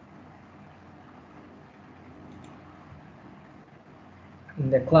 In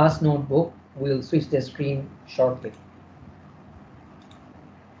the class notebook, we'll switch the screen shortly.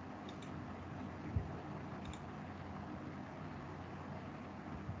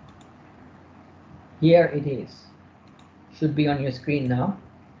 Here it is. Should be on your screen now.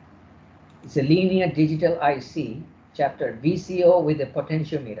 It's a linear digital IC, chapter VCO with a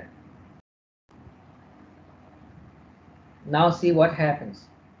potentiometer. Now see what happens.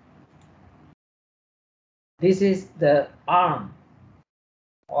 This is the arm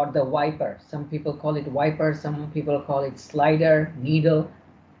or the wiper. Some people call it wiper, some people call it slider, needle.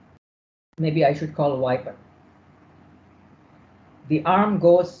 Maybe I should call wiper. The arm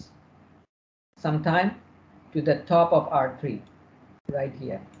goes sometime to the top of R3, right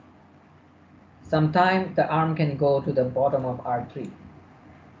here. Sometime the arm can go to the bottom of R3.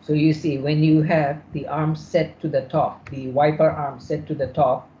 So you see, when you have the arm set to the top, the wiper arm set to the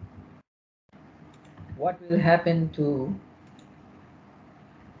top, what will happen to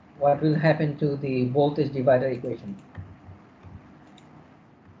the voltage divider equation?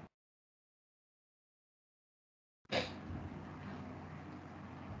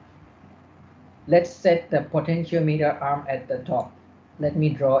 Let's set the potentiometer arm at the top. Let me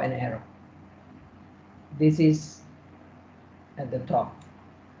draw an arrow. This is at the top.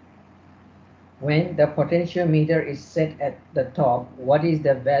 When the potentiometer is set at the top, what is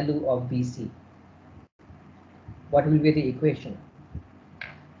the value of VC? What will be the equation?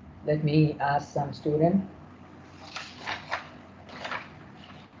 Let me ask some student.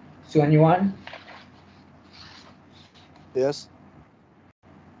 Suanyuan, Yes.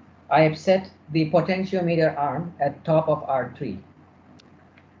 I have set the potentiometer arm at top of R3.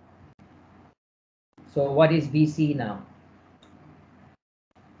 So what is VC now?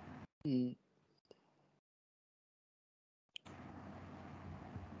 Mm.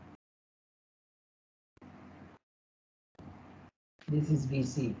 This is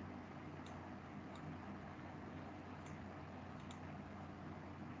VC.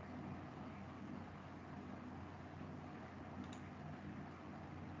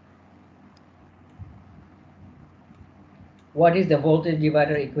 What is the voltage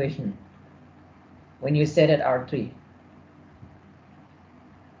divider equation when you set at R3?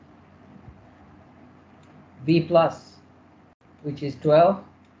 V plus, which is 12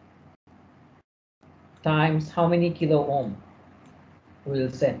 times how many kilo ohm we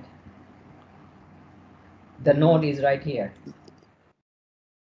will set? The node is right here.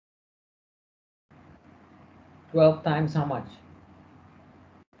 12 times how much?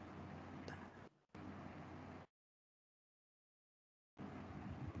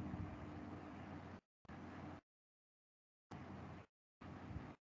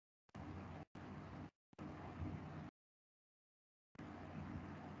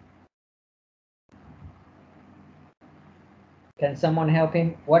 Can someone help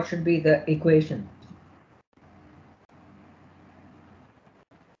him? What should be the equation?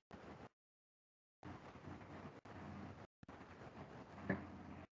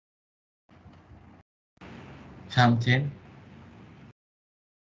 Times 10.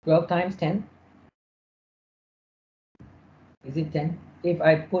 12 times 10? Is it 10? If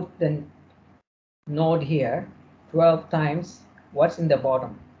I put the node here, 12 times, what's in the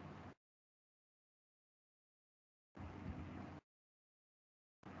bottom?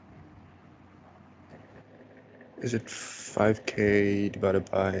 Is it 5K divided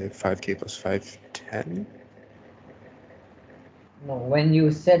by 5K plus 510? No, when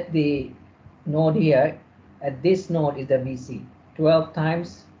you set the node here, at this node is the VC. 12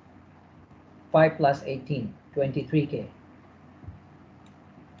 times 5 plus 18, 23K.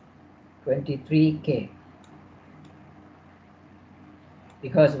 23K.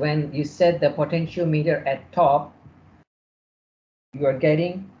 Because when you set the potentiometer at top, you are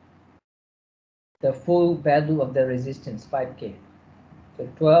getting the full value of the resistance, 5K. So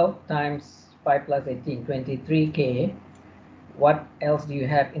 12 times 5 plus 18, 23K. What else do you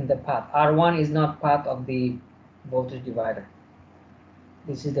have in the path? R1 is not part of the voltage divider.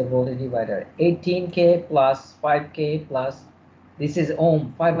 This is the voltage divider. 18K plus 5K plus, this is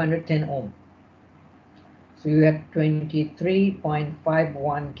ohm, 510 ohm. So you have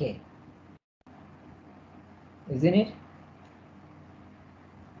 23.51K. Isn't it?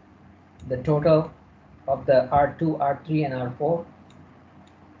 The total of the R2, R3, and R4,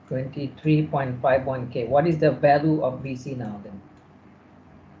 23.51K. What is the value of VC now then?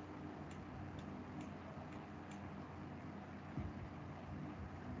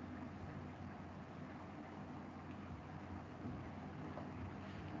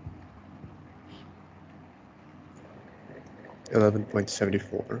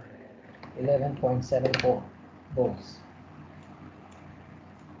 $11.74. 11.74 volts.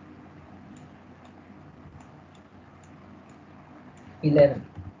 Eleven.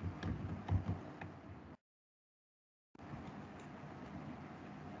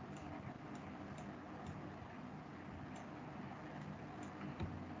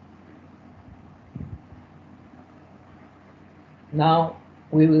 Now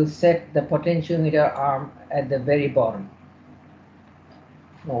we will set the potentiometer arm at the very bottom.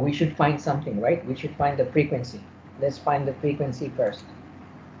 No, we should find something, right? We should find the frequency. Let's find the frequency first.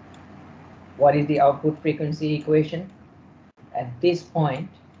 What is the output frequency equation? At this point,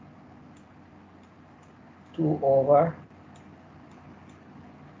 2 over,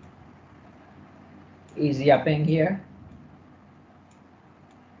 is Yapeng here?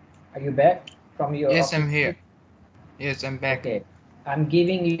 Are you back from your Yes, office I'm here. trip? Yes, I'm back. Okay, I'm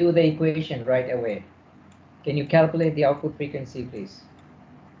giving you the equation right away. Can you calculate the output frequency, please?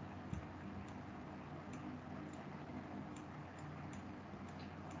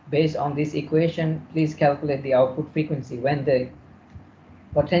 Based on this equation, please calculate the output frequency when the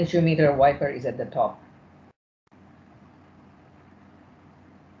potentiometer wiper is at the top.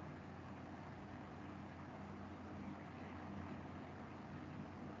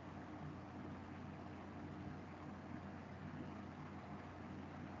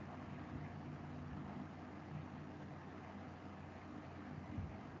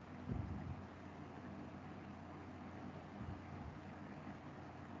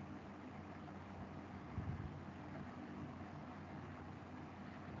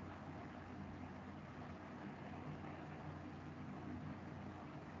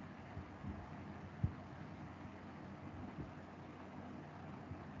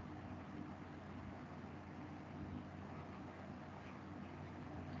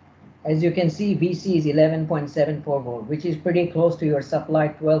 As you can see, VC is 11.74 volt, which is pretty close to your supply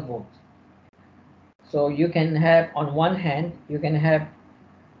 12 volts. So you can have, on one hand, you can have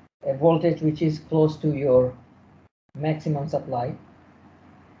a voltage which is close to your maximum supply.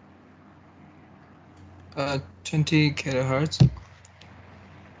 20 kilohertz.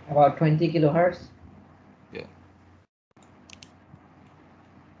 About 20 kilohertz. Yeah.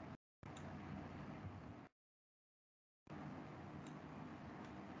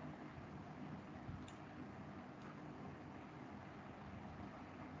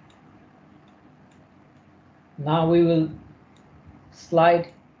 Now we will slide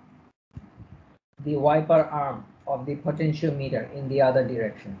the wiper arm of the potentiometer in the other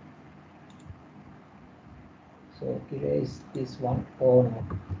direction. So erase this one. Oh no,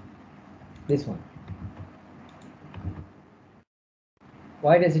 this one.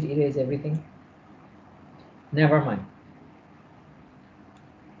 Why does it erase everything? Never mind.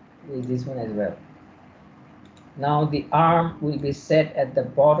 Erase this one as well. Now the arm will be set at the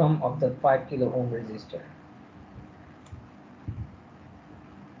bottom of the 5 kilo ohm resistor.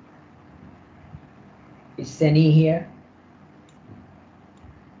 Is Seni here?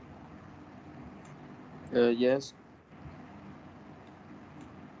 Yes.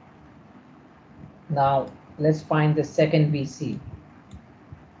 Now let's find the second VC.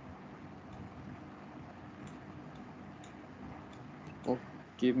 Oh,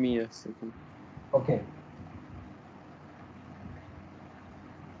 give me a second. Okay.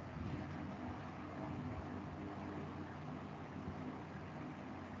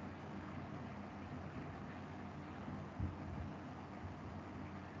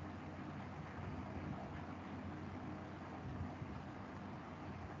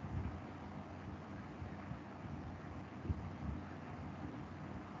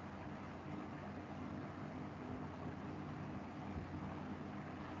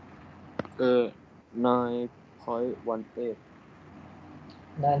 Uh, 9.18.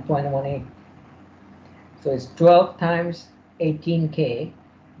 9.18. So it's 12 times 18K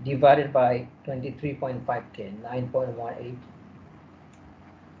divided by 23.5K, 9.18.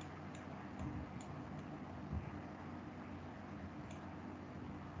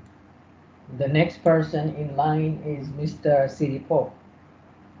 The next person in line is Mr. Siripo.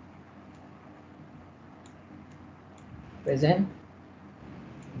 Present?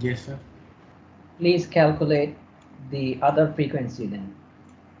 Yes, sir. Please calculate the other frequency then.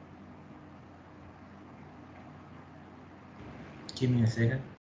 Give me a second.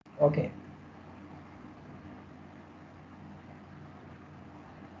 Okay.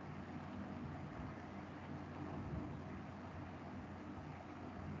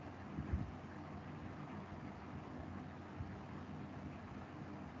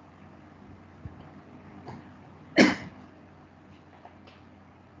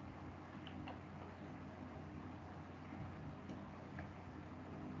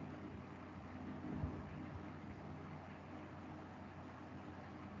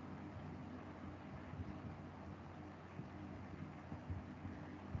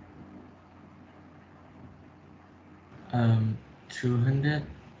 Um, 200,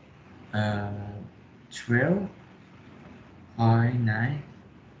 12.9.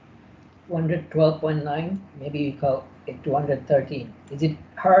 212.9, maybe we call it 213. Is it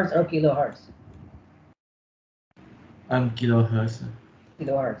hertz or kilohertz? Kilohertz, sir.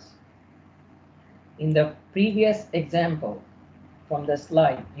 Kilohertz. In the previous example from the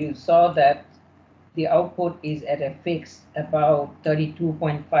slide, you saw that the output is at a fixed about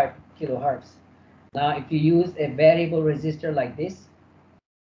 32.5 kilohertz. Now, if you use a variable resistor like this,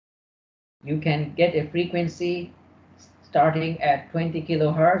 you can get a frequency starting at 20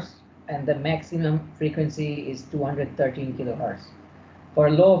 kilohertz, and the maximum frequency is 213 kilohertz.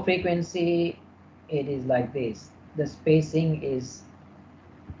 For low frequency, it is like this. The spacing is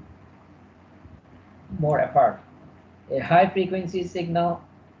more apart. A high frequency signal,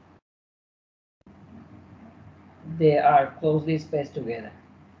 they are closely spaced together.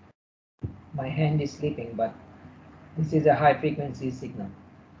 My hand is sleeping, but this is a high frequency signal.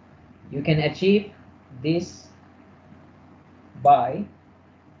 You can achieve this by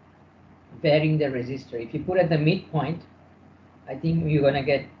varying the resistor. If you put at the midpoint, I think you're gonna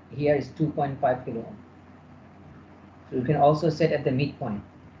get here is 2.5 kilo ohm. So you can also set at the midpoint,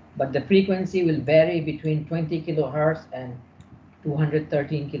 but the frequency will vary between 20 kilohertz and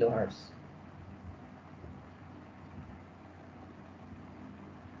 213 kilohertz.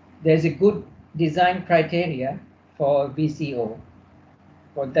 There's a good design criteria for VCO.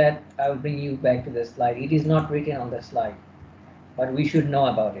 For that, I'll bring you back to the slide. It is not written on the slide, but we should know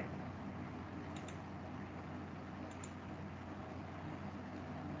about it.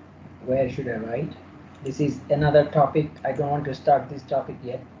 Where should I write? This is another topic. I don't want to start this topic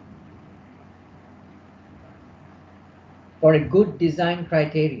yet. For a good design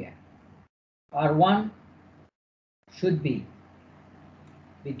criteria, R1 should be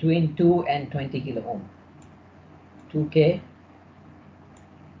between 2 and 20 kilo ohm. 2K,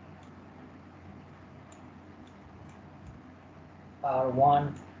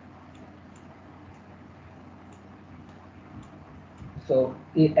 R1. So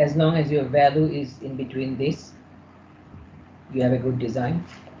as long as your value is in between this, you have a good design.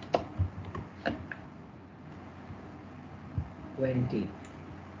 20.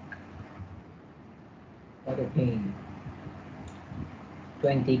 What a pain.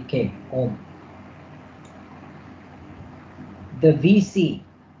 20K ohm. The VC,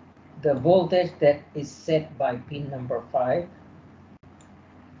 the voltage that is set by pin number 5,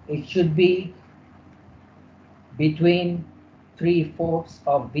 it should be between 3/4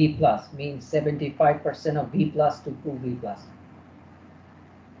 of V plus, means 75% of V plus to 2V plus.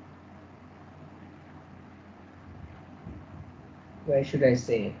 Where should I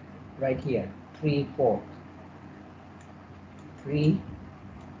say it? Right here, 3/4.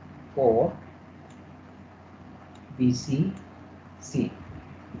 3/4 VCC.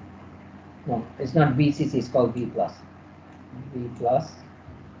 No, it's not VCC, it's called V plus. V plus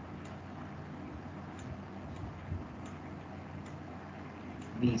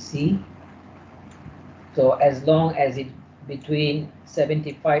VC. So as long as it between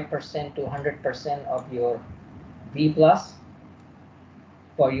 75% to 100% of your V plus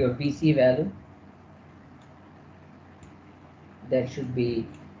for your VC value, that should be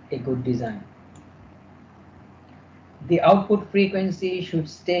a good design. The output frequency should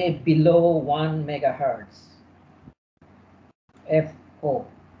stay below 1 megahertz. FO.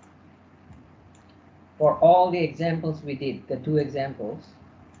 For all the examples we did, the 2 examples,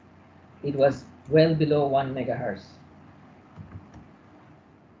 it was well below 1 megahertz.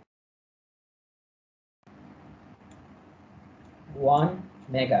 One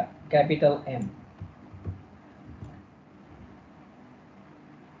mega, capital M.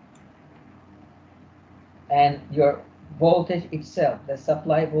 And your voltage itself, the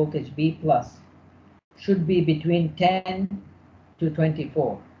supply voltage V plus, should be between 10 to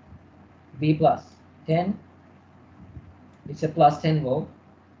 24. V plus, 10 It's a plus 10 volt.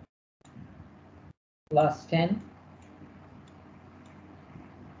 Plus 10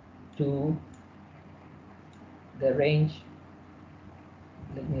 to the range.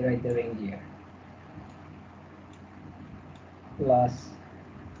 Let me write the range here. Plus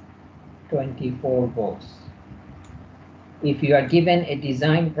 24 volts. If you are given a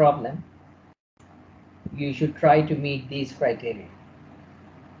design problem, you should try to meet these criteria.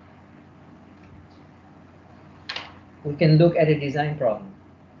 We can look at a design problem.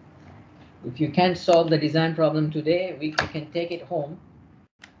 If you can't solve the design problem today, we can take it home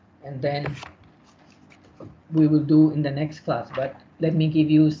and then we will do in the next class. But let me give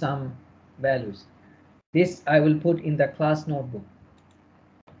you some values. This I will put in the class notebook.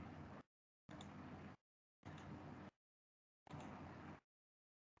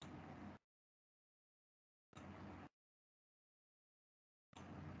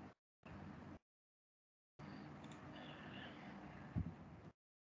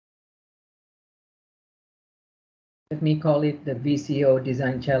 Let me call it the VCO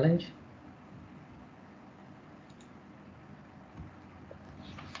design challenge.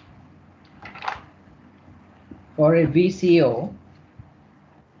 For a VCO,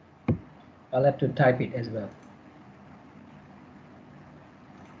 I'll have to type it as well.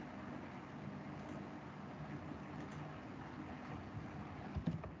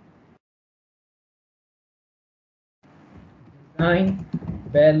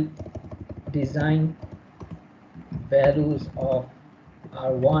 Design values of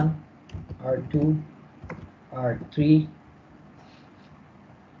R1, R2, R3,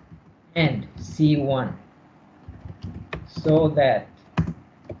 and C1 so that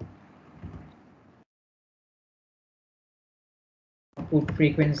output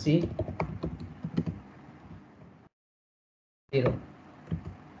frequency 0.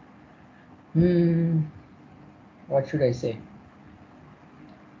 What should I say?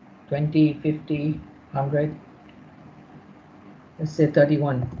 20, 50, 100. Let's say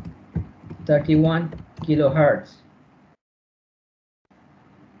 31 kilohertz.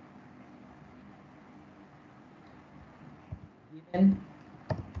 Given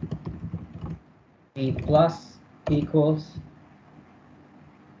V plus equals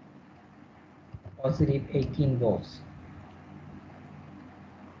positive 18 volts.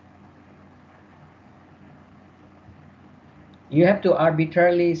 You have to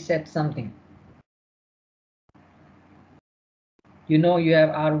arbitrarily set something. You know you have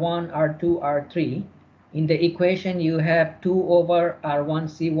R1, R2, R3. In the equation you have 2 over R1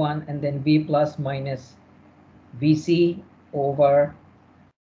 C1 and then V plus minus VC over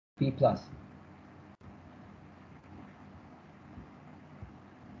V plus.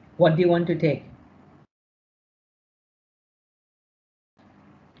 What do you want to take?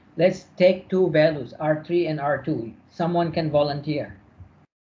 Let's take two values, R3 and R2. Someone can volunteer.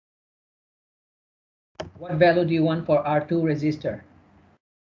 What value do you want for R2 resistor?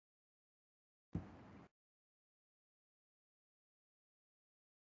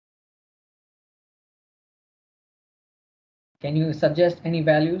 Can you suggest any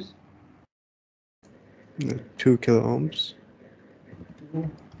values? 2 kilo ohms. 2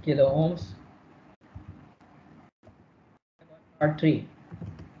 kilo ohms. R3.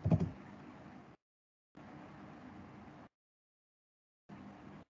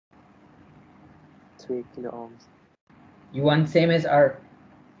 3 kilo ohms. You want same as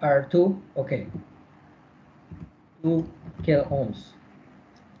R2? Okay. 2 kilo ohms.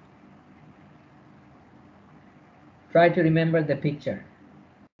 Try to remember the picture.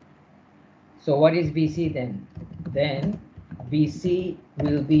 So what is VC then? Then VC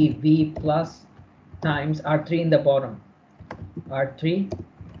will be V plus times R3 in the bottom. R3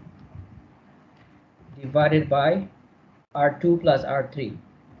 divided by R2 plus R3.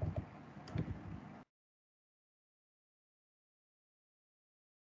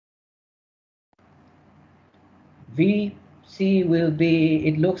 VC will be,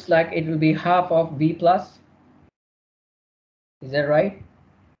 it looks like it will be half of V plus. Is that right?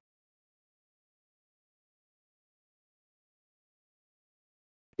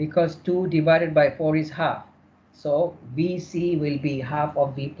 Because 2 divided by 4 is half. So VC will be half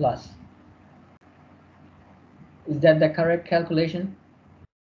of V plus. Is that the correct calculation?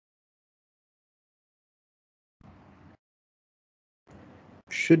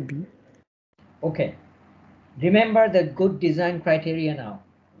 Should be. Okay. Remember the good design criteria now.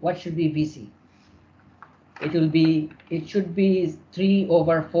 What should be VC? It should be 3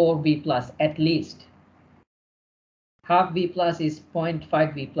 over 4 V plus at least. Half V plus is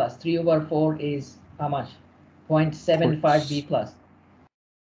 0.5 V plus. 3 over 4 is how much? 0.75 V plus.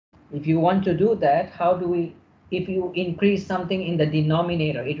 If you want to do that, how do we if you increase something in the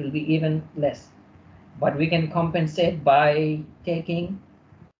denominator, it will be even less. But we can compensate by taking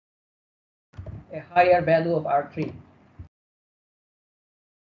a higher value of R3.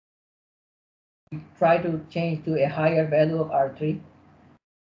 Try to change to a higher value of R3.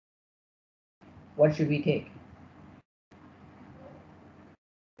 What should we take?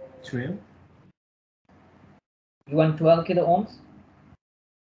 12. You want 12 kilo ohms?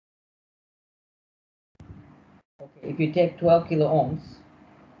 Okay, if you take 12 kilo ohms,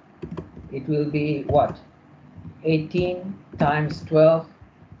 it will be what? 18 times 12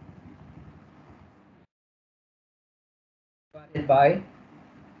 divided by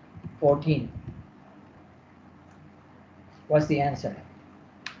 14. What's the answer?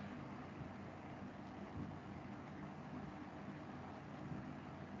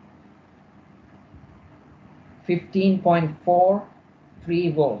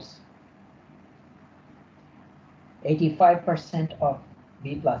 15.43 volts. 85% of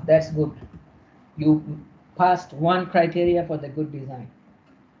B plus. That's good. You passed one criteria for the good design.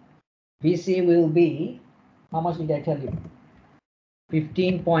 VC will be, how much did I tell you?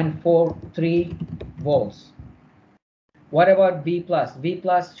 15.43 volts. What about V plus? V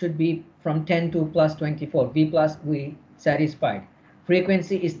plus should be from 10 to plus 24. V plus we satisfied.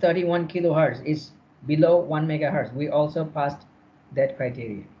 Frequency is 31 kilohertz. Is below 1 megahertz. We also passed that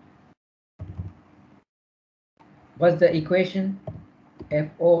criteria. What's the equation?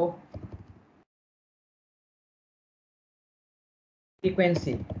 FO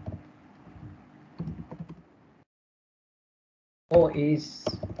frequency. O is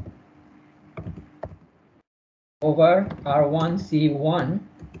over R1C1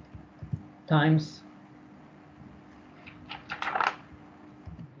 times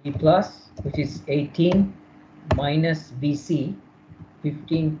V plus, which is 18 minus VC,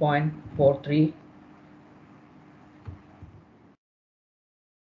 15.43.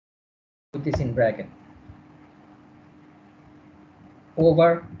 Put this in bracket.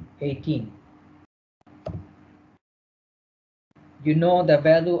 Over 18. You know the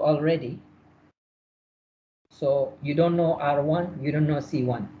value already. So you don't know R1, you don't know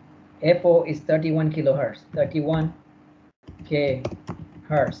C1. FO is 31 kilohertz. 31 K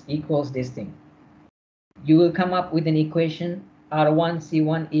hertz equals this thing. You will come up with an equation R1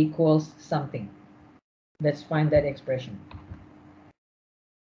 C1 equals something. Let's find that expression.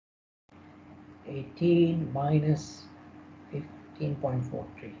 18 minus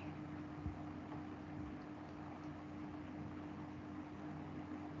 15.43.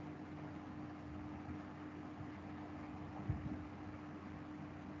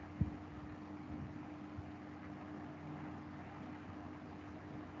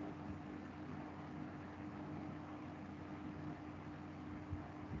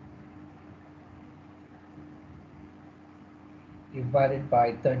 Divided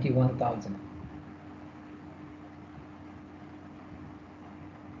by 31,000.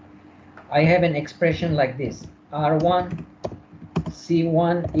 I have an expression like this. R1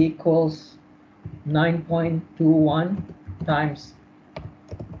 C1 equals 9.21 times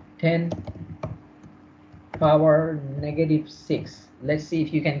 10 power negative 6. Let's see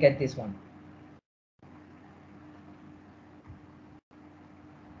if you can get this one.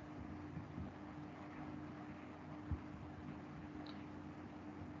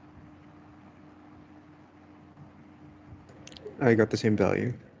 I got the same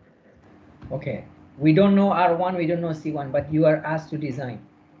value. Okay, we don't know R1, we don't know C1, but you are asked to design.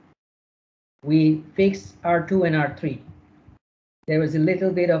 We fix R2 and R3. There was a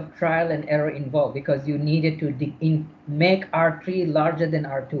little bit of trial and error involved because you needed to make R3 larger than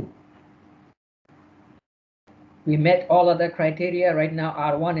R2. We met all other criteria. Right now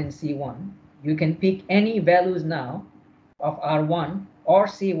R1 and C1. You can pick any values now of R1 or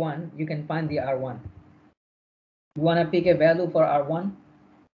C1. You can find the R1. You want to pick a value for R1?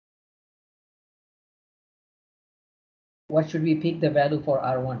 What should we pick the value for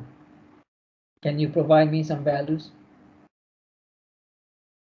R1? Can you provide me some values?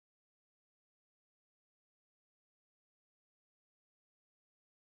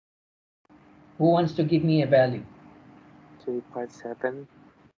 Who wants to give me a value? 3.7.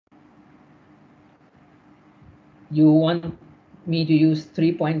 You want me to use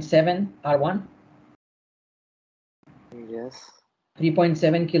 3.7 R1? Yes.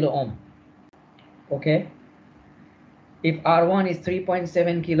 3.7 kilo ohm. Okay. If R1 is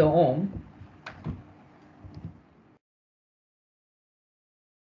 3.7 kilo ohm,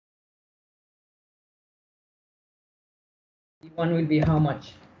 C1 will be how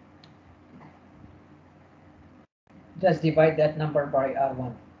much? Just divide that number by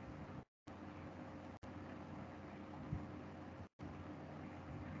R1.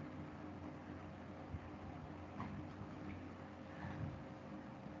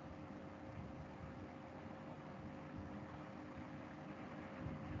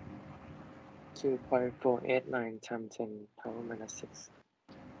 2.489 times 10 power minus 6.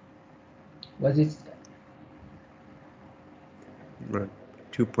 Was it Right.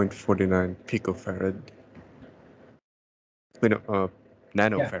 2.49 picofarad. Wait, no,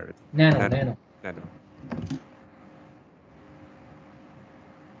 nanofarad. nano? Nano.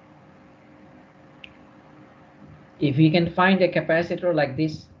 If you can find a capacitor like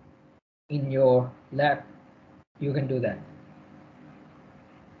this in your lab, you can do that.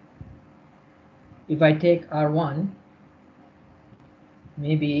 If I take R1,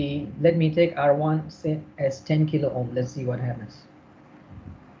 maybe let me take R1 say as 10 kilo ohm. Let's see what happens.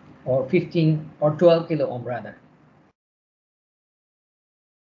 Or 15 or 12 kilo ohm rather.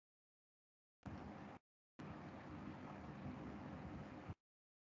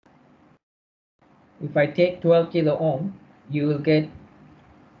 If I take 12 kilo ohm, you will get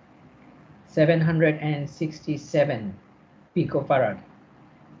 767 picofarad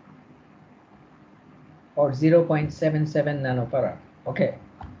or 0.77 nanofarad. Okay.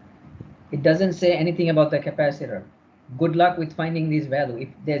 It doesn't say anything about the capacitor. Good luck with finding this value. If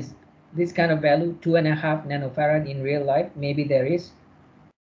there's this kind of value, 2.5 nanofarad in real life, maybe there is,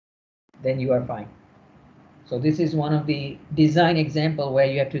 then you are fine. So this is one of the design example where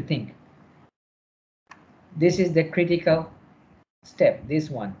you have to think. This is the critical step, this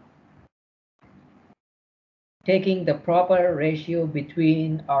one. Taking the proper ratio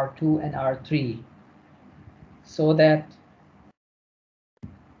between R2 and R3 so that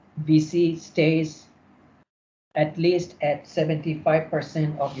VC stays at least at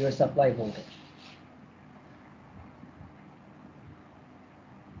 75% of your supply voltage.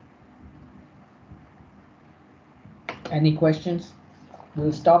 Any questions?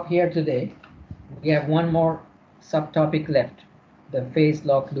 We'll stop here today. We have one more subtopic left, the phase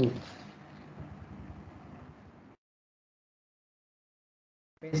lock loop.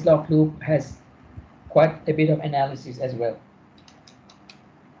 Phase lock loop has quite a bit of analysis as well.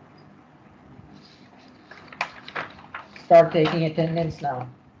 Start taking attendance now.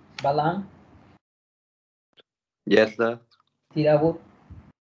 Balang, Yes, sir. Tirawut,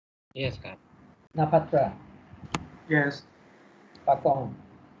 Yes, sir. Napatra, Yes. Pakong,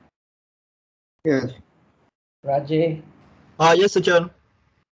 Yes. Rajay, Yes, Sajed.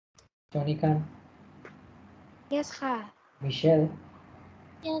 Tonikan, Yes,ค่ะ Michelle,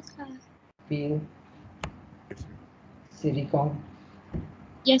 Yes,ค่ะ Phil, Yes, sir. Sirikong,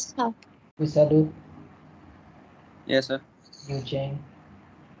 Yes,ค่ะ Wisadu, Yes, sir. Yu Cheng,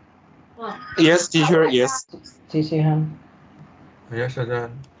 Yes, teacher. Yes. Sisihang, Yes,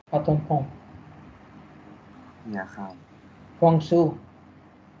 Sajed. Patompong, Yeah,ครับ Kwang Su,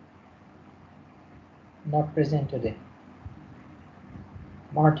 not present today.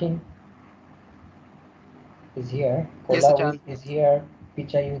 Martin is here. Yes, Kolawit Sajed. is here.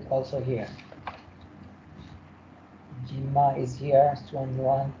 Pichayut also here. Jima is here.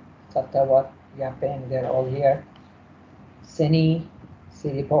 Swanwan, Satawat, Yapeng, they're all here. Seni,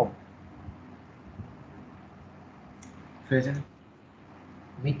 Siripop, Present.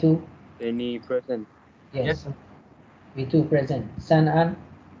 Vitu, Any present? yes. Vitu present. Sanan,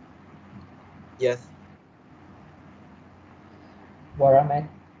 Yes. Waramet,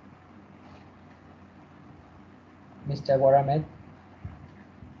 Mr. Waramet,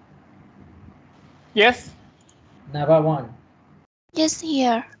 Yes. Navawan, Yes,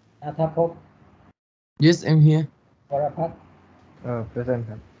 here Nathapop, Yes, I'm here. Warapat, Present.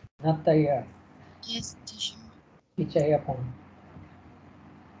 Nataya, Yes, teacher Pichayapong,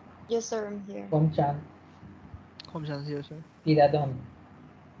 Yes, sir, I'm here. Komchan, Komsan here, sir. Piradon,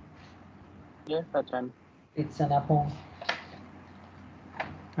 Yes, Sajed. Itsanapong,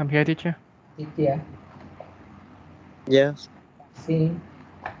 I'm here, teacher. Titya, Yes. Sin,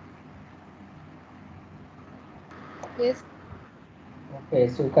 Yes. okay,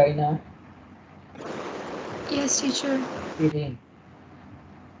 Sukaina, Yes, teacher Pirin,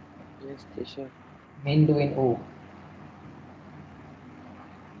 Yes, teacher. Minduin U.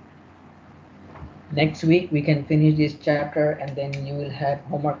 Next week we can finish this chapter and then you will have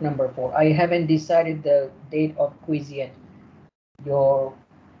homework number 4. I haven't decided the date of quiz yet. Your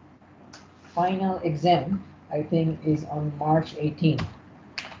final exam, I think, is on March 18th.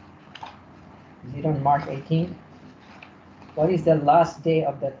 Is it on March 18th? What is the last day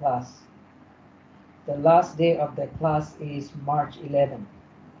of the class? The last day of the class is March 11th.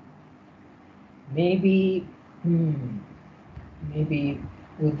 Maybe, maybe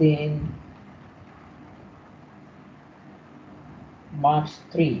within March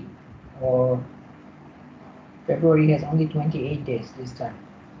 3 or February has only 28 days this time.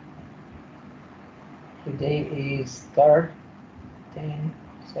 Today is 3rd, 10,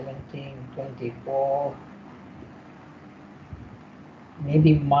 17, 24,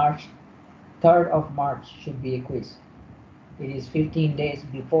 maybe March, 3rd of March should be a quiz. It is 15 days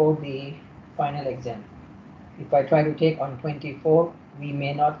before the final exam. If I try to take on 24, we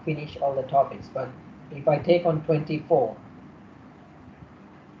may not finish all the topics, but if I take on 24,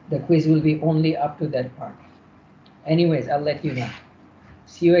 the quiz will be only up to that part. Anyways, I'll let you know.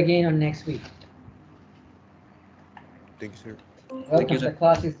 See you again on next week. Thank you, sir. Welcome. The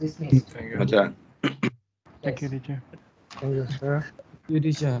class is dismissed. Thank you. Acha. Thank you, teacher. Thank you, sir. You,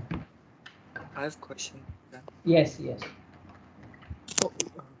 teacher. I have a question. Yes, yes. So,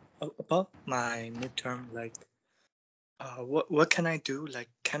 about my midterm, like, what can I do? Like,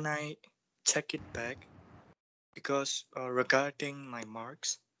 can I check it back? Because regarding my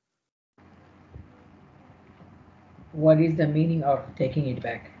marks. What is the meaning of taking it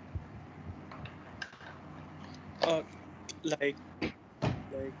back?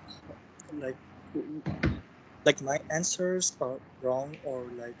 Like my answers are wrong, or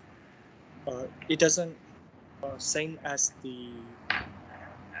like it doesn't same as the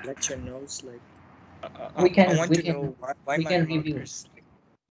lecture notes. Like I want to know why my markers.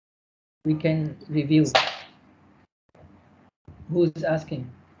 We can review. Who's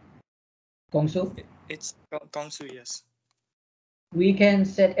asking? Kongsu? It's Gongsu, yes. We can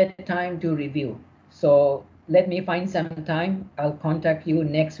set a time to review. So let me find some time. I'll contact you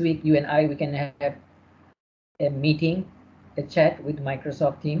next week. You and I, we can have a meeting, a chat with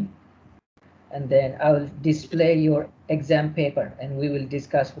Microsoft team. And then I'll display your exam paper and we will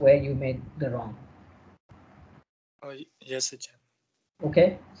discuss where you made the wrong. Oh, yes, teacher.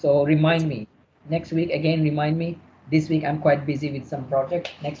 Okay, so remind me. Next week, again, remind me. This week, I'm quite busy with some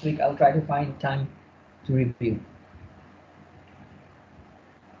project. Next week, I'll try to find time to review.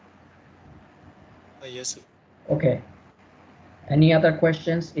 Yes. Okay. Any other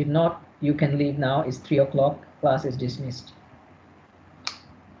questions? If not, you can leave now. It's 3 o'clock. Class is dismissed.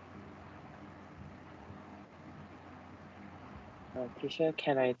 Teacher,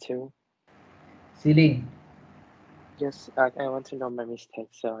 can I too? Celine. Yes, I want to know my mistake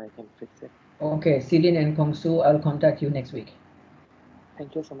so I can fix it. Okay, Celine and Kongsu, I'll contact you next week.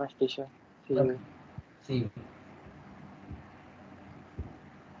 Thank you so much, teacher. See Okay. you. See you.